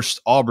first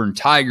Auburn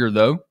Tiger,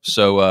 though.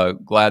 So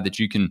glad that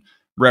you can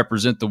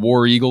represent the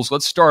War Eagles.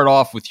 Let's start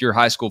off with your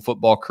high school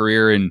football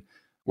career and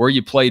where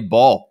you played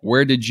ball.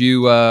 Where did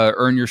you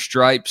earn your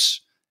stripes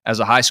as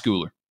a high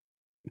schooler?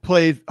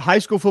 Played high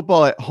school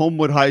football at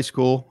Homewood High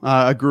School.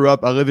 I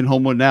live in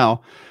Homewood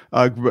now.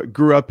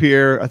 Grew up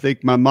here. I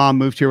think my mom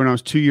moved here when I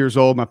was 2 years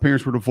old. My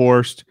parents were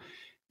divorced,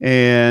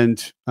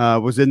 and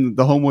was in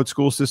the Homewood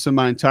school system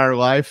my entire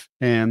life,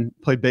 and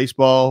played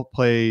baseball,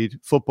 played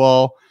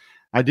football.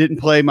 I didn't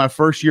play my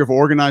first year of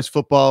organized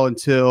football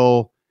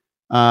until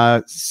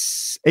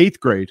 8th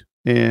grade,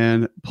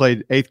 and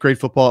played 8th grade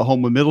football at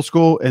Homewood Middle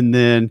School. And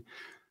then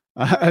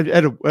I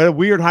had a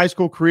weird high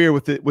school career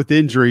with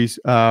injuries.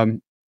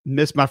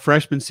 Missed my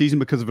freshman season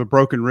because of a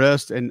broken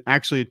wrist and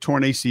actually a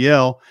torn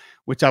ACL,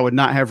 which I would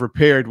not have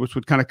repaired, which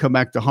would kind of come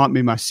back to haunt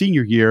me my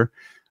senior year.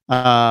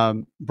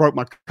 Broke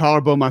my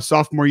collarbone my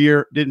sophomore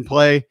year, didn't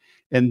play.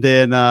 And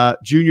then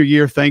junior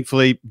year,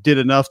 thankfully, did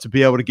enough to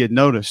be able to get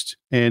noticed.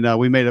 And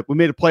we made a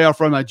playoff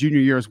run my junior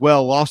year as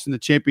well, lost in the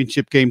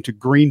championship game to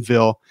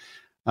Greenville.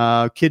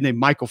 A kid named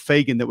Michael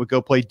Fagan that would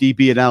go play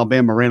DB in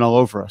Alabama ran all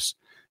over us.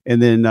 And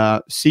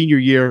then senior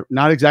year,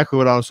 not exactly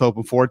what I was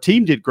hoping for.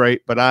 Team did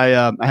great, but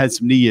I had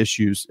some knee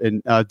issues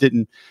and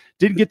didn't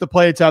get the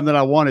playing time that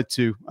I wanted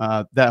to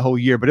that whole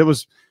year. But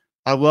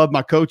I love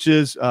my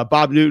coaches.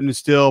 Bob Newton is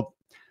still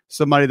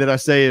somebody that I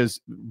say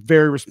is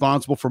very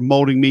responsible for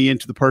molding me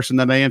into the person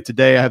that I am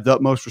today. I have the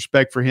utmost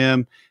respect for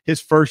him.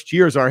 His first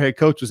year as our head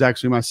coach was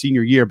actually my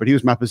senior year, but he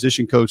was my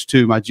position coach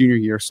too, my junior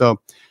year. So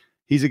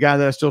he's a guy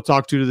that I still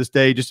talk to this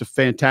day, just a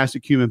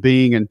fantastic human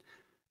being. And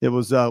it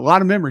was a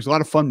lot of memories, a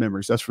lot of fun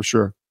memories. That's for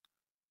sure.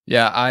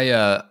 Yeah,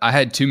 I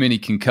had too many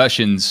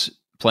concussions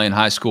playing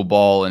high school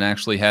ball and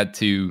actually had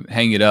to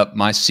hang it up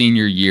my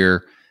senior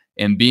year.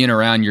 And being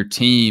around your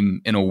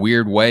team in a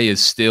weird way is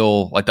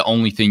still like the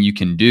only thing you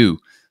can do.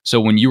 So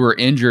when you were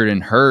injured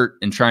and hurt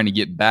and trying to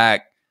get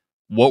back,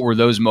 what were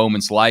those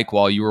moments like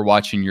while you were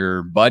watching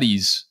your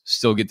buddies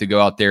still get to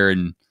go out there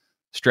and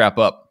strap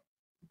up?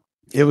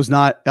 It was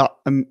not.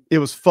 It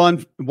was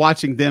fun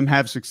watching them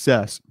have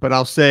success, but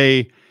I'll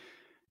say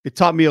it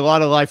taught me a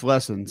lot of life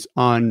lessons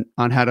on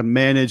how to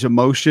manage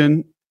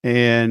emotion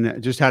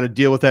and just how to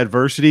deal with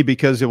adversity,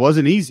 because it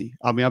wasn't easy.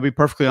 I mean, I'll be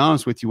perfectly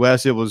honest with you,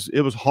 Wes. It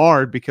was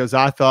hard because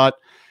I thought,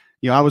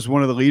 I was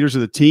one of the leaders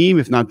of the team,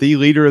 if not the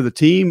leader of the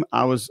team.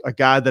 I was a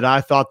guy that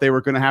I thought they were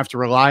going to have to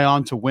rely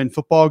on to win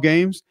football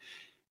games.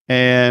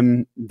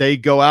 And they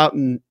go out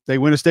and they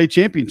win a state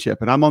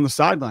championship, and I'm on the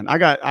sideline.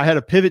 I had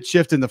a pivot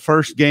shift in the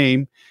first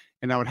game,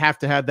 and I would have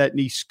to have that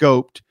knee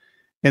scoped.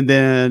 And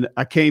then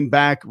I came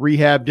back,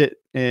 rehabbed it,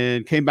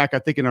 and came back, I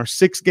think, in our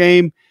sixth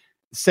game.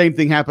 Same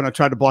thing happened. I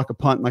tried to block a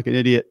punt like an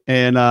idiot,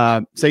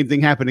 and same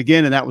thing happened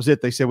again, and that was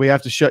it. They said, we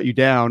have to shut you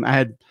down. I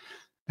had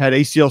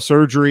ACL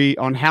surgery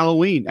on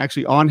Halloween,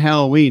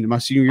 in my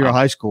senior year of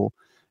high school,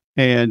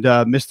 and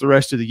missed the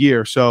rest of the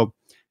year. So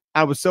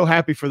I was so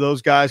happy for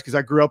those guys because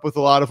I grew up with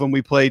a lot of them.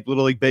 We played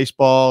Little League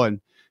baseball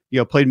and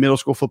played middle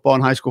school football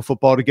and high school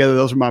football together.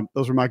 Those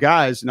are my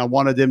guys, and I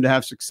wanted them to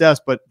have success.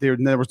 But there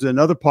was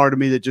another part of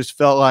me that just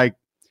felt like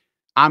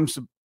I'm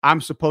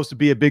supposed to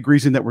be a big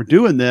reason that we're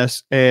doing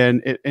this,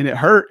 and it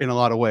hurt in a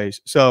lot of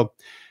ways. So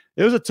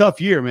it was a tough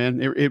year,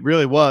 man. It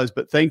really was.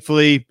 But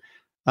thankfully,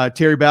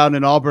 Terry Bowden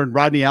and Auburn,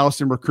 Rodney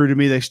Allison recruited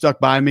me. They stuck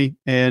by me,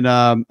 and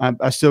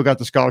I still got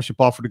the scholarship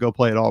offer to go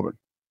play at Auburn.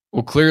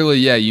 Well, clearly,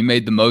 yeah, you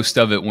made the most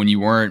of it when you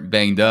weren't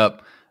banged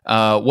up.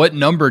 What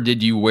number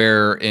did you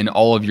wear in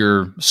all of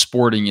your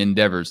sporting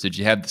endeavors? Did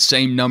you have the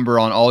same number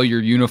on all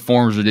your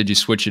uniforms, or did you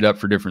switch it up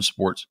for different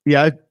sports?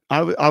 Yeah,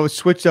 I was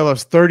switched up. I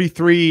was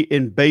 33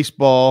 in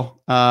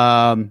baseball.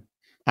 I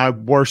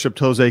worshipped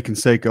Jose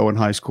Canseco in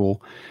high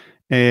school,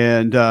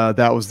 and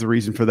that was the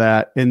reason for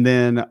that. And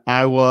then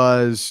I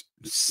was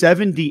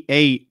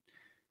 78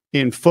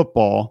 in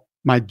football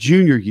my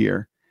junior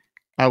year.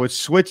 I would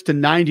switch to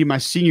 90 my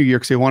senior year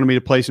because they wanted me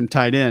to play some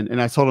tight end.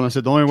 And I told them, I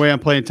said, the only way I'm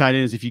playing tight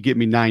end is if you get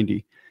me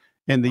 90.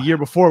 And the year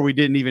before, we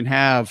didn't even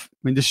have,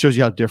 this shows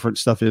you how different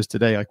stuff is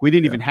today. Like, we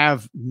didn't even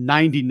have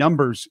 90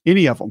 numbers,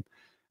 any of them.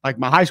 Like,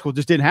 my high school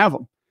just didn't have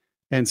them.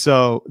 And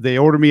so they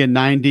ordered me a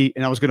 90,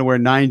 and I was going to wear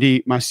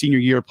 90 my senior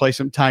year, play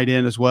some tight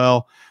end as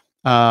well.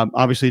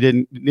 Obviously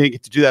didn't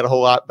get to do that a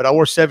whole lot, but I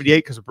wore 78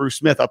 because of Bruce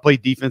Smith. I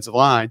played defensive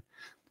line,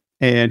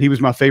 and he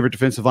was my favorite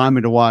defensive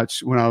lineman to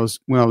watch when I was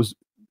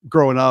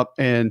growing up.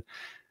 And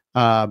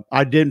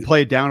I didn't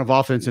play down of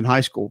offense in high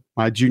school,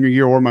 my junior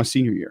year or my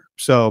senior year.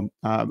 So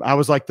I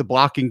was like the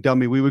blocking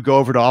dummy. We would go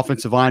over to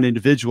offensive line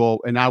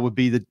individual, and I would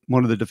be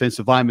one of the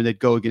defensive linemen they'd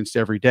go against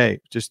every day.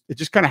 It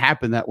just kind of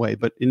happened that way,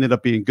 but ended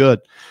up being good.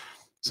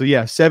 So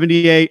yeah,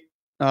 78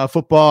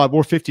 football. I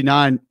wore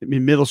 59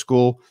 in middle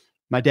school.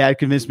 My dad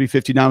convinced me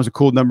 59 was a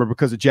cool number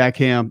because of Jack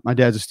Ham. My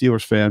dad's a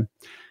Steelers fan.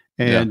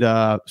 And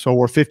so I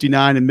wore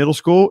 59 in middle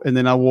school, and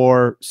then I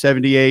wore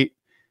 78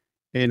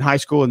 in high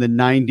school, and then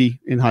 90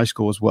 in high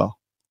school as well.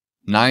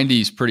 90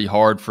 is pretty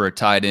hard for a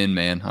tight end,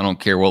 man. I don't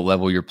care what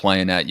level you're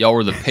playing at. Y'all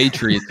were the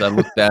Patriots. I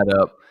looked that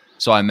up.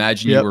 So I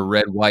imagine you were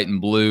red, white,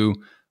 and blue.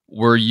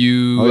 Were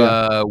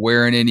you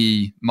wearing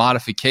any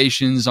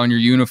modifications on your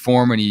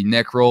uniform, any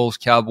neck rolls,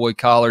 cowboy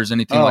collars,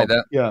 anything like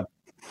that? Yeah.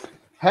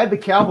 Had the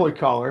cowboy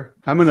collar.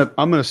 I'm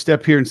gonna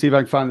step here and see if I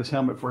can find this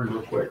helmet for you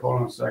real quick.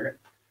 Hold on a second.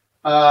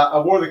 I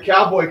wore the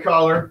cowboy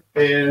collar,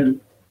 and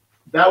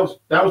that was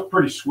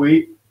pretty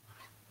sweet.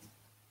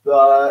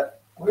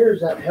 But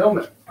where's that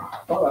helmet? I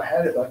thought I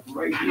had it like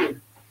right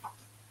here.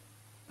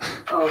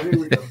 Oh, here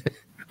we go.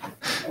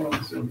 Hold on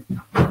a second.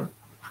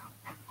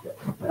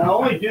 And I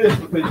only do this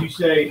because you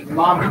say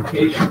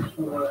modifications.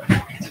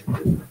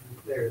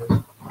 There it is.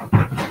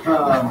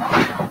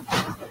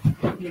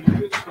 There's a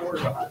good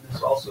story behind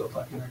this also, if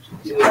I can actually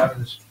get it out of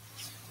this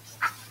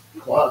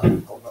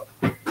closet. Hold up.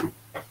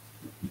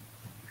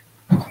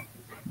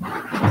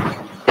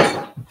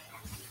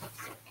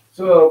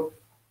 So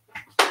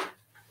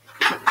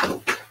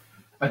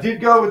I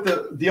did go with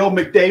the old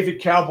McDavid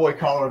cowboy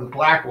collar, the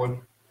black one,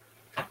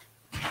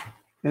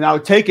 and I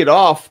would take it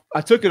off.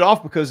 I took it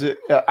off because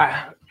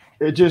I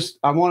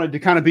wanted to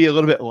kind of be a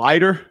little bit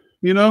lighter,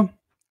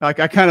 like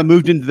I kind of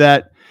moved into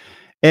that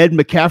Ed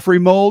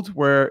McCaffrey mold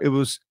where it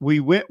was,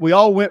 we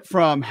all went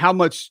from how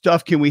much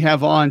stuff can we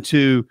have on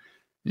to,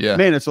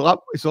 man, it's a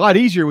lot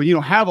easier when you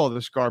don't have all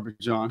this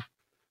garbage on.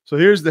 So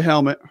here's the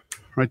helmet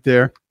right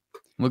there.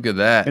 Look at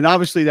that. And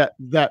obviously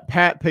that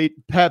Pat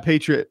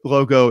Patriot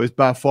logo is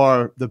by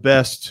far the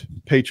best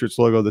Patriots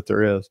logo that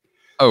there is.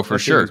 Oh, for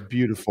sure. It's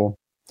beautiful.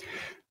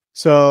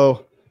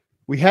 So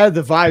we had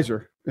the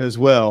visor as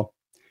well.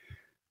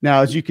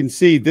 Now, as you can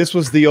see, this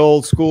was the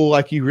old school,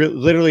 like you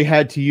literally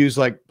had to use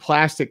like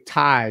plastic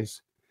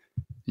ties.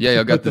 Yeah,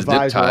 I got the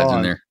zip ties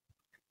in there.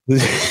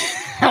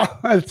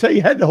 I'll tell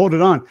you had to hold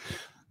it on.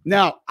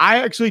 Now, I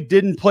actually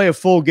didn't play a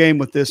full game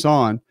with this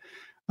on.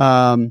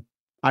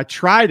 I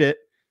tried it,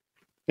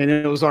 and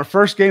it was our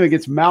first game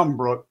against Mountain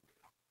Brook.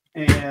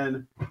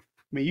 And I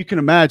mean, you can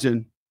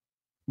imagine,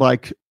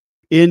 like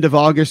end of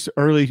August,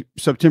 early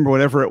September,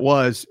 whatever it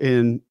was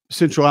in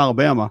Central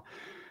Alabama.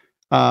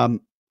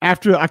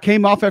 After I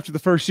came off after the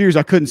first series,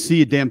 I couldn't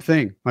see a damn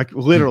thing. Like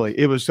literally,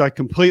 it was like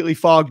completely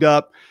fogged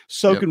up,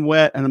 soaking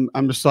wet, and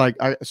I'm just like,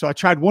 so I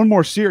tried one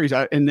more series,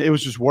 and it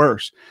was just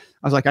worse.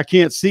 I was like, I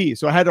can't see.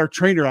 So I had our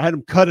trainer, I had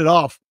him cut it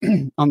off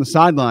on the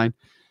sideline.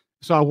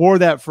 So I wore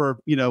that for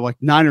like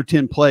 9 or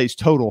 10 plays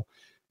total,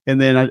 and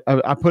then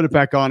I put it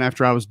back on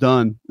after I was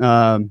done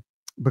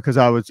because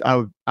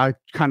I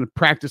kind of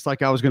practiced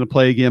like I was going to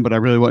play again, but I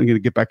really wasn't going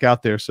to get back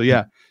out there. So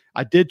yeah.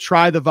 I did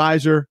try the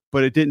visor,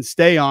 but it didn't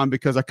stay on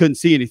because I couldn't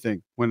see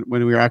anything when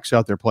we were actually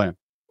out there playing.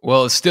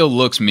 Well, it still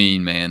looks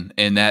mean, man.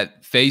 And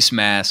that face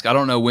mask, I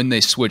don't know when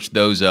they switched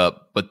those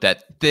up, but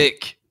that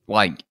thick,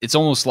 like it's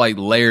almost like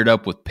layered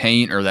up with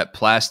paint or that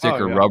plastic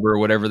or rubber or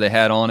whatever they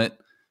had on it.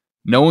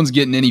 No one's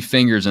getting any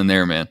fingers in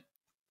there, man.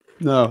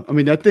 No, I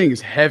mean, that thing is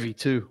heavy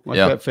too, like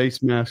that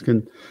face mask.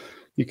 And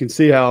you can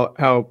see how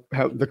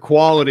the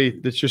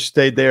quality that's just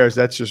stayed there is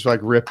that's just like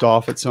ripped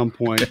off at some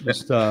point.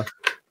 Just,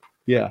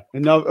 yeah.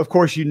 And now, of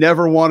course, you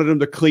never wanted them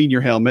to clean your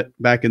helmet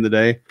back in the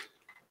day.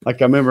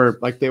 Like I remember,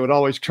 like they would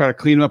always try to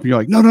clean them up, and you're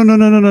like,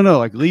 no.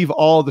 Like leave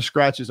all the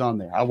scratches on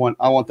there. I want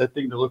that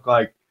thing to look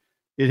like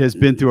it has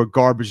been through a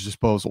garbage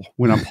disposal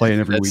when I'm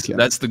playing every weekend.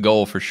 That's the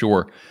goal for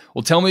sure.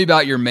 Well, tell me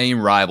about your main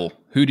rival.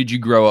 Who did you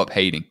grow up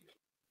hating?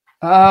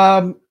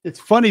 It's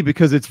funny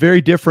because it's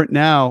very different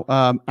now.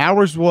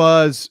 Ours.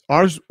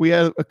 We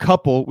had a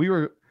couple.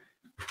 I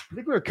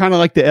think we were kind of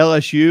like the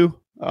LSU.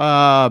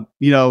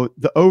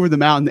 The over the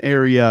mountain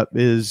area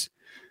is,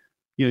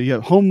 you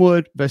have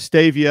Homewood,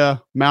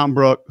 Vestavia, Mountain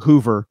Brook,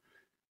 Hoover.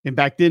 And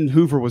back then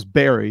Hoover was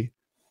Berry.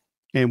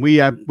 And we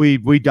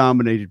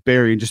dominated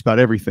Berry in just about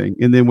everything.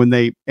 And then when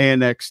they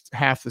annexed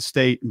half the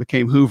state and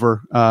became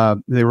Hoover,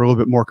 they were a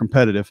little bit more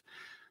competitive.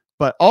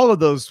 But all of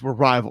those were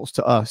rivals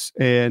to us.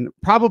 And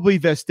probably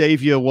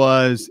Vestavia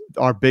was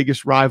our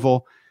biggest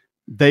rival.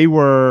 They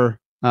were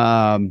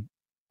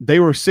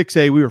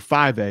 6A, we were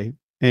 5A.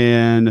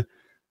 And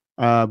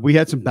we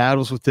had some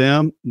battles with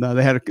them.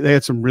 They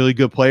had some really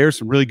good players,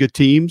 some really good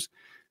teams,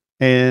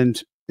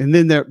 and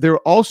then there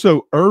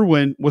also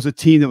Irwin was a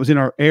team that was in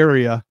our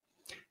area,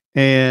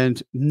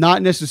 and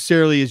not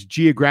necessarily as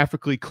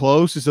geographically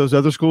close as those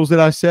other schools that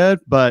I said,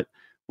 but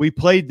we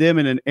played them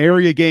in an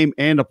area game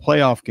and a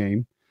playoff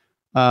game.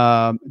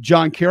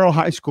 John Carroll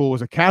High School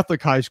was a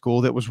Catholic high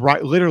school that was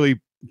literally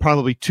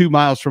probably 2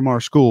 miles from our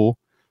school.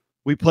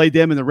 We played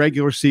them in the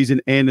regular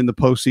season and in the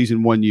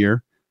postseason one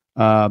year.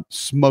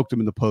 Smoked them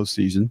in the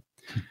postseason.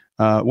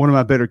 One of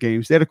my better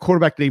games. They had a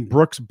quarterback named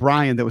Brooks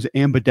Bryan that was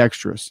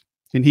ambidextrous,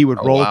 and he would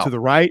roll to the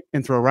right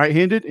and throw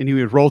right-handed, and he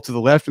would roll to the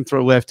left and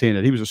throw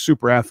left-handed. He was a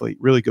super athlete,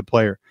 really good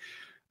player.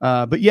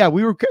 But yeah,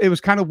 it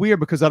was kind of weird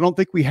because I don't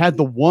think we had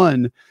the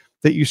one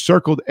that you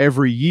circled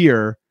every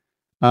year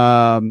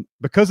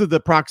because of the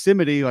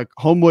proximity. Like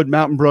Homewood,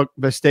 Mountain Brook,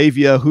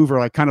 Vestavia, Hoover,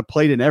 like kind of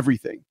played in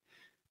everything.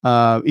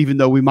 Even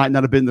though we might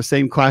not have been the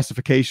same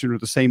classification or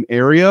the same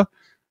area.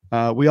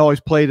 We always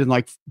played in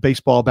like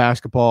baseball,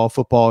 basketball,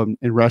 football,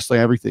 and wrestling,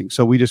 everything.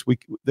 So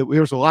there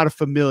was a lot of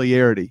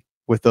familiarity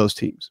with those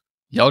teams.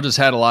 Y'all just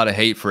had a lot of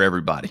hate for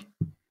everybody.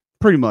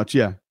 Pretty much,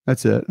 yeah.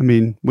 That's it. I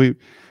mean, we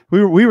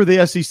were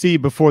the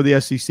SEC before the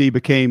SEC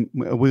became.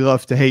 We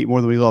love to hate more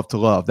than we love to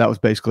love. That was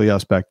basically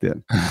us back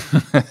then.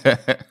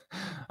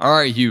 All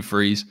right, Hugh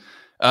Freeze.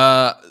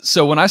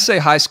 So when I say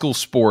high school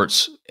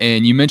sports,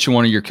 and you mentioned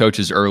one of your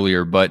coaches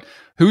earlier, but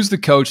who's the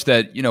coach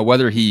that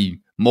whether he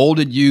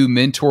molded you,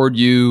 mentored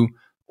you,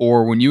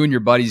 or when you and your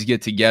buddies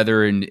get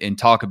together and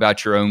talk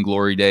about your own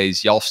glory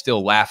days, y'all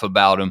still laugh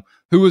about him?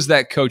 Who was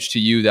that coach to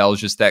you that was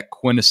just that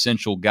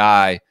quintessential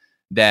guy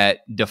that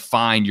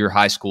defined your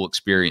high school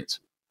experience?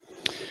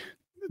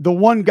 The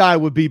one guy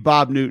would be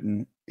Bob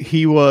Newton.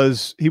 He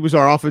was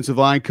our offensive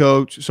line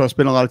coach, so I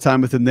spent a lot of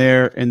time with him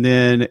there, and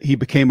then he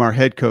became our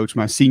head coach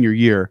my senior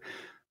year.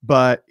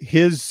 But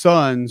his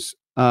sons,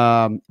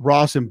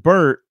 Ross and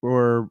Bert,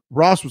 or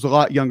Ross was a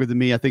lot younger than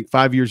me. I think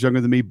 5 years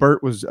younger than me.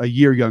 Bert was a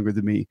year younger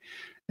than me.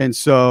 And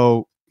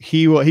so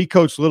he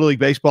coached Little League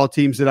baseball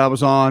teams that I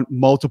was on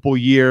multiple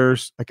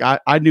years.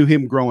 Like I knew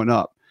him growing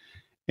up.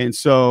 And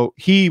so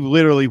he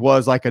literally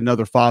was like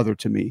another father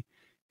to me.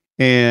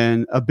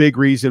 And a big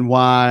reason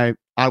why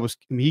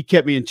he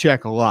kept me in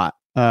check a lot.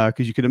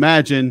 Cause you can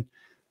imagine,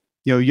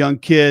 young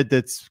kid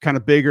that's kind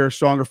of bigger,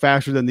 stronger,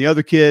 faster than the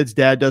other kids.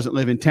 Dad doesn't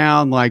live in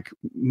town. Like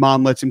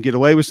mom lets him get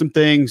away with some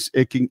things.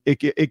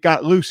 It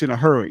got loose in a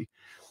hurry,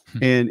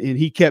 and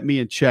he kept me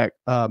in check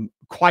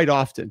quite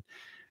often.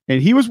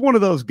 And he was one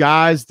of those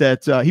guys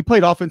that he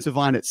played offensive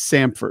line at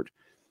Samford,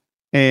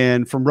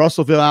 and from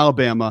Russellville,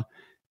 Alabama.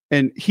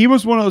 And he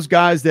was one of those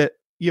guys that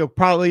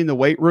probably in the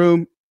weight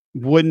room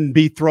wouldn't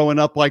be throwing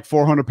up like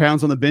 400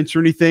 pounds on the bench or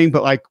anything,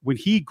 but like when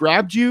he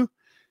grabbed you,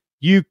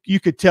 you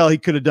could tell he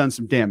could have done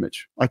some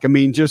damage. Like, I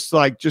mean, just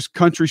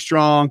country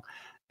strong,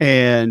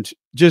 and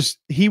just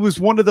he was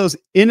one of those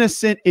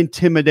innocent,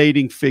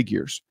 intimidating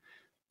figures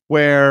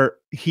where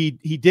he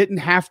didn't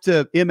have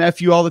to MF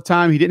you all the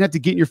time. He didn't have to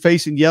get in your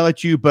face and yell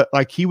at you, but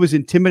like he was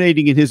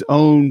intimidating in his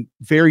own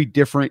very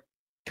different,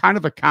 kind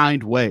of a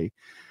kind way.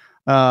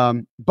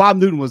 Bob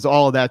Newton was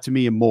all of that to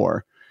me and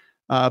more.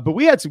 But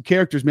we had some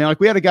characters, man. Like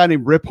we had a guy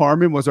named Rip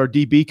Harmon was our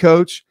DB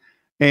coach,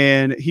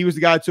 and he was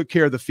the guy that took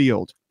care of the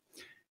field.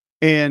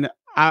 And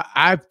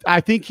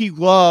I think he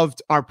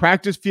loved our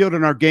practice field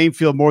and our game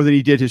field more than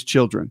he did his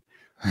children.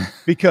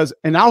 Because,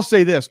 and I'll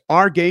say this,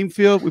 our game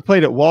field, we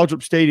played at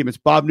Waldrop Stadium. It's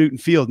Bob Newton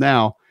Field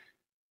now.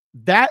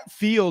 That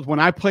field, when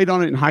I played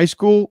on it in high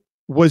school,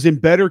 was in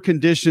better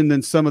condition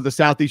than some of the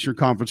Southeastern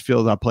Conference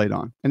fields I played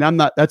on.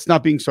 And that's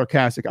not being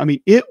sarcastic. I mean,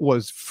 it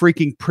was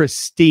freaking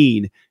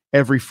pristine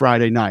every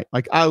Friday night.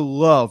 Like I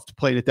loved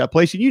playing at that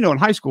place. And in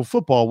high school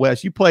football,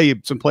 Wes, you play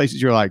some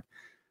places you're like,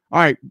 all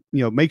right,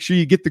 make sure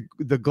you get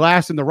the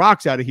glass and the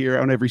rocks out of here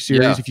on every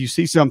series. Yeah. If you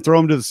see some, throw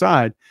them to the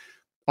side.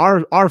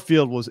 Our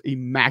field was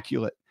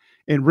immaculate.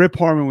 And Rip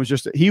Harmon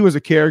he was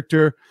a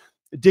character.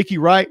 Dickie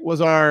Wright was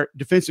our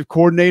defensive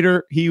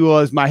coordinator. He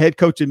was my head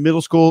coach in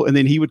middle school, and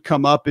then he would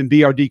come up and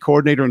be our D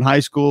coordinator in high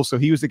school. So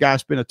he was the guy I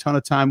spent a ton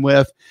of time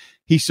with.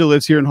 He still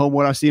lives here in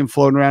Homewood. I see him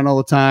floating around all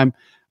the time.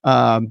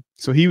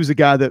 So he was a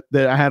guy that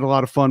I had a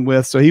lot of fun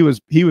with. So he was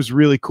a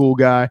really cool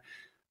guy.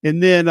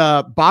 And then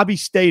Bobby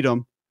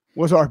Statham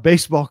was our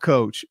baseball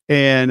coach,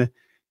 and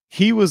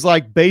he was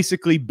like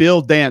basically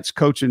Bill Dance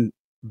coaching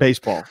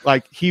baseball.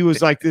 Like he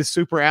was like this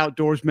super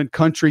outdoorsman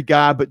country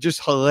guy, but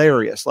just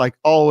hilarious, like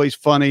always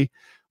funny.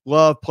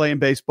 Love playing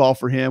baseball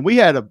for him. We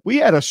had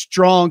a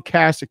strong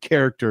cast of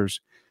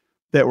characters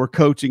that were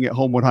coaching at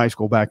Homewood High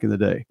School back in the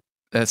day.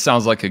 That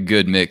sounds like a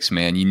good mix,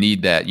 man. You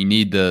need that. You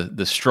need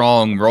the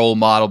strong role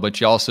model,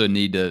 but you also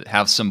need to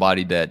have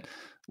somebody that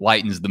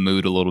lightens the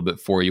mood a little bit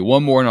for you.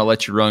 One more, and I'll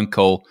let you run,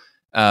 Cole.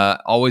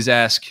 Always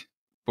ask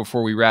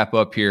before we wrap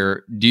up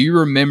here, do you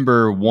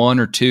remember one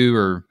or two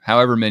or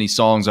however many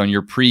songs on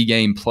your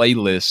pregame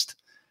playlist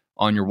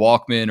on your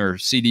Walkman or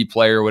CD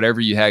player,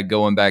 whatever you had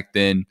going back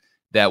then,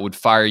 that would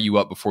fire you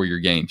up before your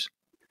games?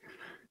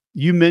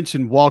 You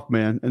mentioned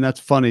Walkman, and that's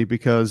funny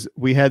because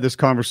we had this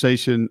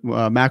conversation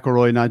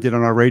McElroy and I did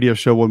on our radio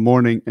show one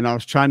morning, and I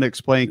was trying to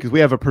explain because we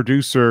have a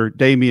producer,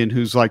 Damien,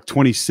 who's like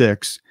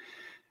 26,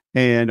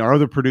 and our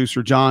other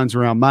producer, John's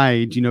around my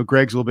age.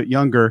 Greg's a little bit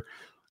younger.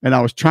 And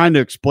I was trying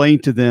to explain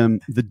to them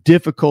the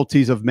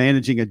difficulties of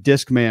managing a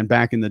Discman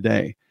back in the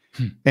day.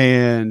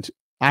 And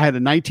I had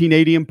a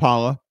 1980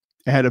 Impala.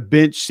 I had a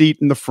bench seat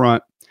in the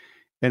front,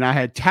 and I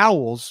had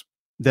towels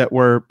that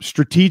were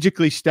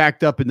strategically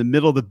stacked up in the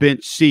middle of the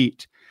bench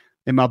seat.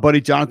 And my buddy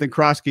Jonathan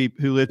Krosky,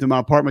 who lived in my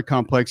apartment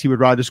complex, he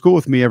would ride to school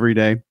with me every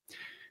day.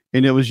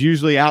 And it was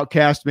usually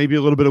Outkast, maybe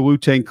a little bit of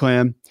Wu-Tang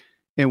Clan.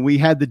 And we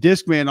had the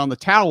Discman on the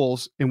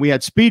towels, and we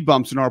had speed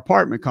bumps in our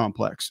apartment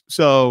complex.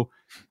 So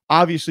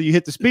obviously you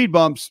hit the speed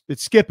bumps,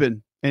 it's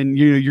skipping, and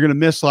you're going to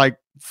miss like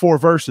 4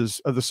 verses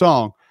of the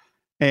song.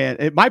 And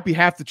it might be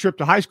half the trip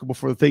to high school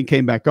before the thing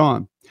came back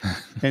on.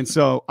 And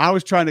so I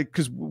was trying to,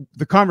 because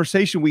the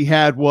conversation we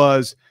had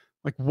was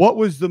like, what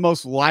was the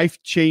most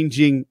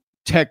life-changing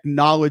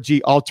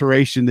technology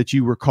alteration that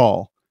you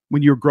recall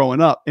when you were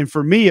growing up? And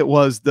for me, it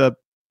was the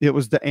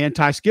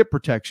anti-skip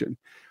protection.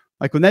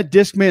 Like when that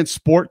Discman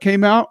Sport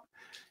came out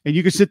and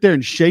you could sit there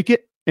and shake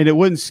it and it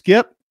wouldn't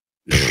skip.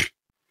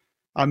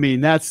 I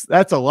mean, that's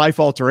a life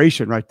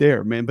alteration right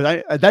there, man.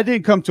 But that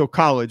didn't come till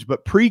college.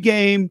 But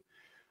pregame,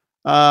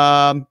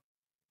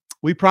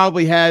 we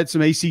probably had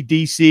some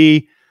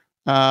AC/DC.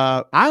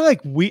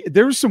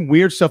 There was some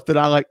weird stuff that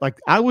I like. Like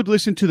I would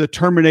listen to the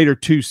Terminator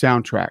 2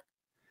 soundtrack.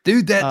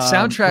 Dude, that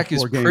soundtrack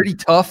is pretty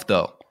tough,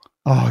 though.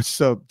 Oh,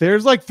 so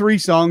there's like 3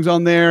 songs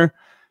on there.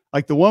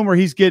 Like the one where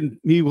he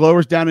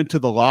lowers down into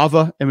the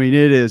lava. I mean,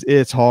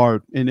 it's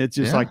hard, and it's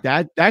just like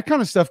that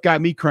kind of stuff got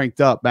me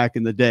cranked up back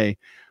in the day.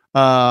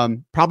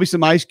 Probably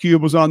some Ice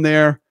Cube was on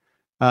there.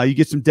 You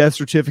get some Death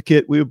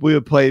Certificate. We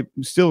would play.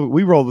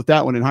 We rolled with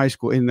that one in high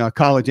school, in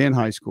college and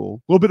high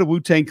school. A little bit of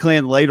Wu-Tang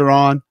Clan later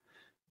on.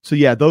 So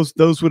yeah,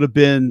 those would have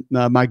been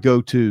my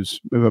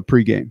go-tos of a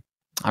pregame.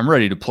 I'm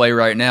ready to play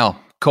right now.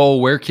 Cole,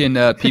 where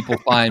can people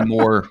find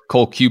more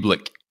Cole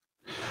Cubelic?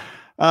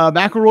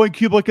 McElroy and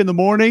Cubelic in the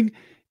morning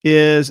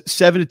is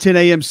 7 to 10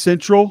 a.m.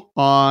 Central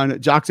on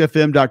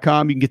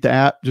jocksfm.com. You can get the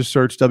app. Just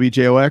search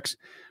WJOX.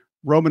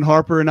 Roman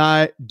Harper and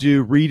I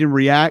do Read and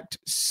React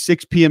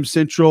 6 p.m.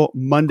 Central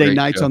Monday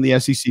nights on the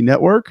SEC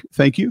Network.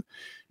 Thank you.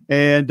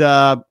 And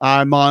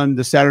I'm on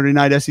the Saturday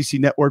night SEC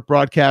Network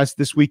broadcast.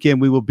 This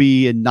weekend we will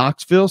be in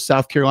Knoxville,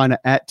 South Carolina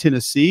at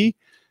Tennessee.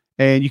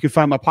 And you can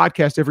find my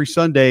podcast every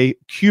Sunday,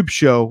 Cube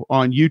Show,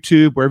 on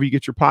YouTube, wherever you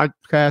get your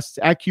podcasts,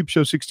 at Cube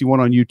Show 61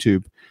 on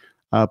YouTube.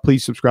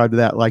 Please subscribe to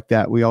that, like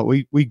that.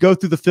 We go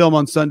through the film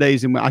on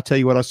Sundays, and I tell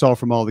you what I saw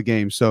from all the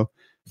games. So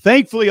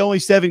thankfully, only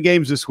 7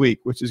 games this week,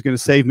 which is going to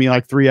save me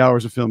like 3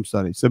 hours of film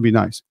study. So it'd be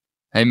nice.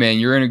 Hey, man,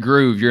 you're in a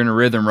groove. You're in a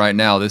rhythm right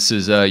now. This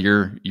is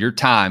your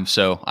time.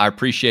 So I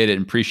appreciate it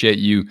and appreciate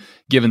you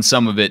giving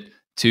some of it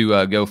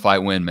to Go Fight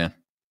Win, man.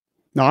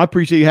 No, I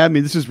appreciate you having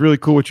me. This is really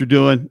cool what you're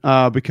doing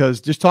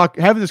because just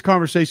having this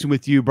conversation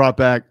with you brought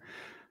back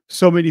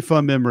so many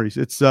fun memories.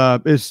 I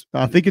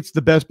think it's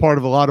the best part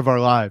of a lot of our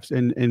lives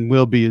and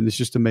will be, and it's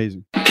just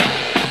amazing.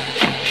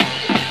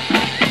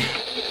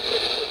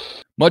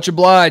 Much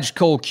obliged,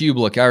 Cole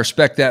Cubelic. I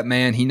respect that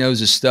man. He knows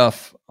his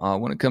stuff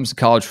when it comes to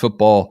college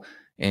football,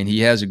 and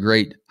he has a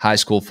great high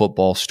school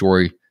football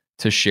story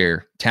to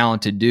share.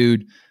 Talented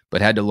dude,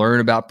 but had to learn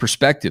about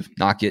perspective,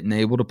 not getting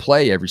able to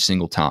play every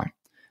single time.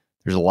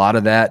 There's a lot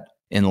of that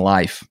in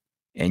life,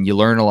 and you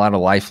learn a lot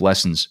of life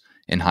lessons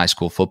in high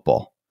school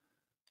football.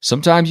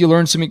 Sometimes you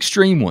learn some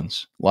extreme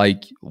ones,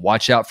 like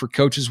watch out for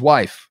coach's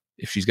wife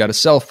if she's got a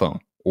cell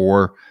phone,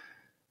 or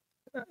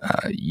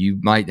you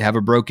might have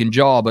a broken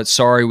jaw, but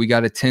sorry, we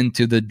got to tend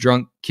to the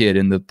drunk kid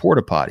in the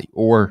porta potty,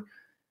 or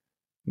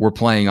we're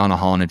playing on a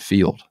haunted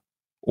field,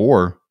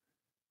 or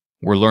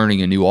we're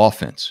learning a new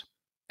offense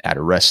at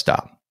a rest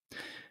stop.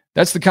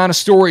 That's the kind of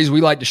stories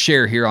we like to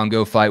share here on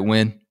Go Fight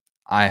Win.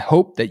 I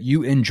hope that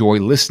you enjoy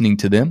listening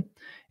to them,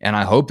 and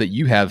I hope that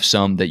you have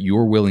some that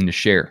you're willing to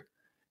share.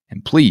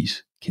 And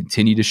please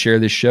continue to share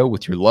this show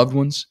with your loved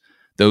ones,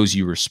 those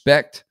you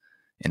respect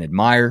and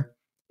admire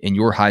in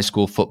your high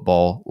school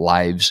football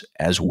lives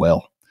as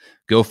well.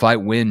 Go Fight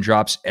Win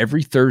drops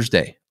every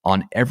Thursday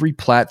on every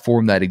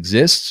platform that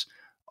exists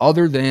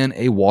other than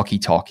a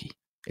walkie-talkie.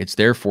 It's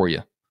there for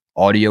you.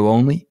 Audio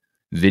only,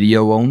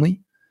 video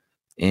only.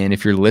 And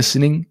if you're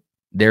listening,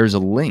 there's a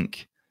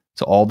link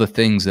to all the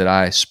things that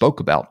I spoke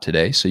about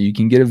today so you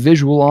can get a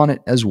visual on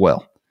it as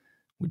well.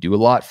 We do a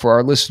lot for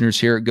our listeners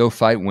here at Go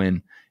Fight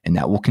Win, and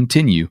that will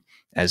continue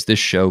as this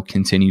show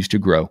continues to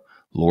grow,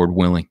 Lord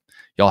willing.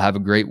 Y'all have a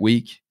great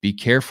week. Be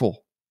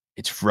careful.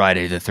 It's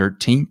Friday the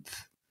 13th.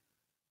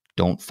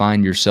 Don't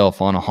find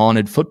yourself on a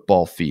haunted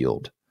football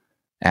field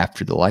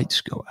after the lights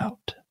go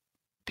out.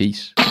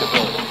 Peace.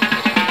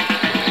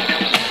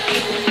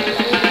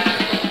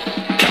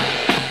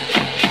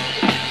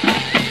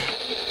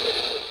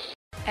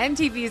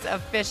 MTV's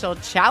official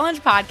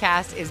Challenge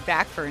podcast is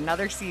back for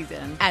another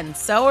season. And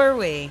so are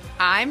we.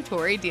 I'm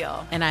Tori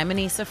Deal. And I'm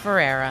Anissa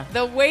Ferreira.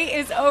 The wait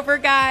is over,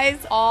 guys.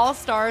 All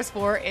Stars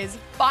 4 is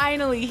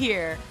finally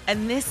here.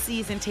 And this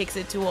season takes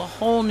it to a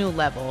whole new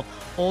level.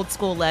 Old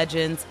school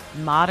legends,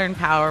 modern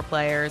power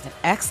players, and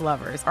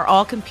ex-lovers are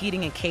all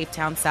competing in Cape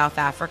Town, South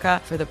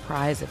Africa for the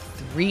prize of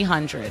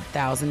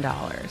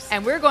 $300,000.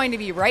 And we're going to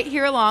be right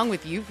here along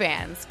with you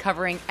fans,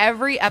 covering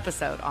every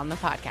episode on the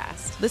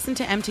podcast. Listen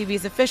to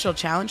MTV's official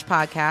Challenge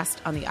podcast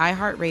on the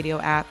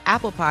iHeartRadio app,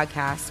 Apple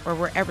Podcasts, or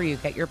wherever you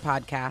get your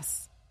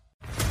podcasts.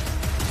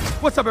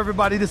 What's up,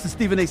 everybody? This is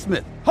Stephen A.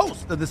 Smith,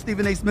 host of the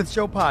Stephen A. Smith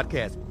Show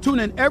podcast. Tune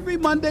in every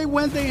Monday,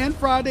 Wednesday, and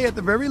Friday at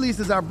the very least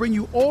as I bring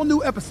you all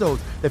new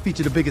episodes that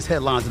feature the biggest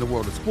headlines in the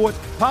world of sports,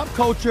 pop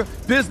culture,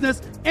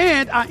 business,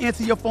 and I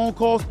answer your phone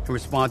calls and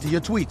respond to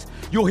your tweets.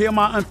 You'll hear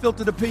my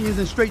unfiltered opinions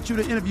and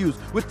straight-shooter interviews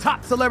with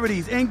top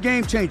celebrities and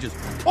game changers.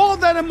 All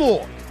of that and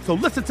more. So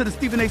listen to the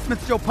Stephen A.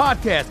 Smith Show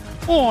podcast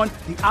on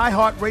the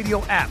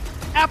iHeartRadio app,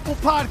 Apple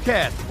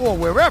Podcasts, or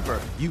wherever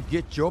you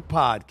get your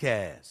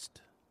podcast.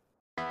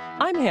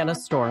 I'm Hannah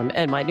Storm,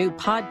 and my new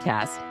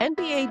podcast,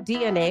 NBA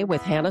DNA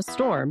with Hannah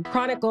Storm,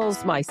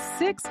 chronicles my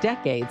 6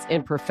 decades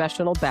in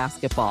professional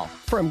basketball.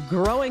 From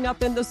growing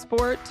up in the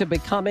sport to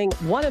becoming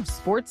one of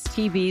sports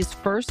TV's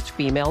first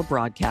female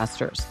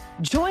broadcasters.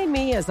 Join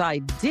me as I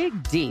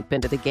dig deep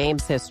into the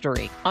game's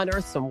history,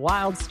 unearth some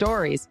wild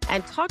stories,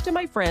 and talk to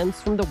my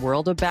friends from the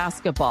world of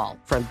basketball,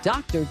 from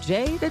Dr.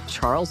 J to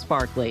Charles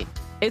Barkley.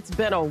 It's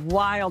been a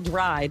wild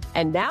ride,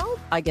 and now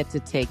I get to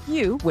take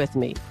you with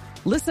me.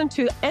 Listen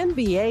to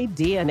NBA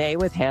DNA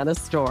with Hannah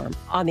Storm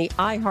on the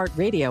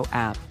iHeartRadio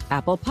app,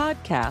 Apple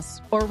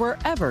Podcasts, or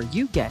wherever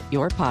you get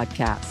your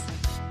podcasts.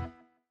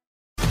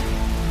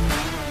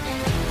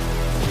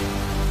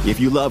 If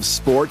you love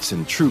sports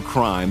and true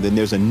crime, then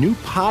there's a new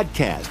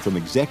podcast from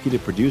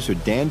executive producer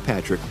Dan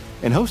Patrick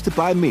and hosted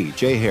by me,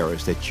 Jay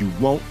Harris, that you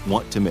won't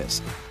want to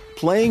miss.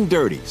 Playing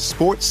Dirty: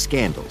 Sports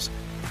Scandals.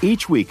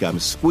 Each week, I'm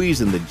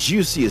squeezing the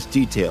juiciest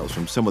details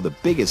from some of the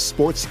biggest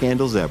sports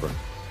scandals ever.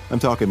 I'm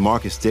talking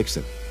Marcus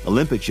Dixon,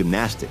 Olympic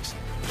gymnastics,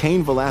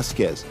 Cain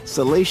Velasquez,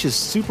 salacious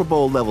Super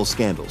Bowl-level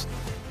scandals.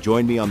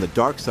 Join me on the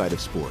dark side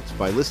of sports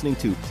by listening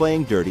to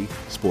Playing Dirty: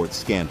 Sports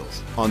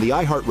Scandals on the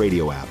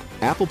iHeartRadio app,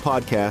 Apple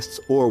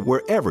Podcasts, or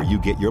wherever you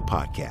get your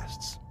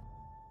podcasts.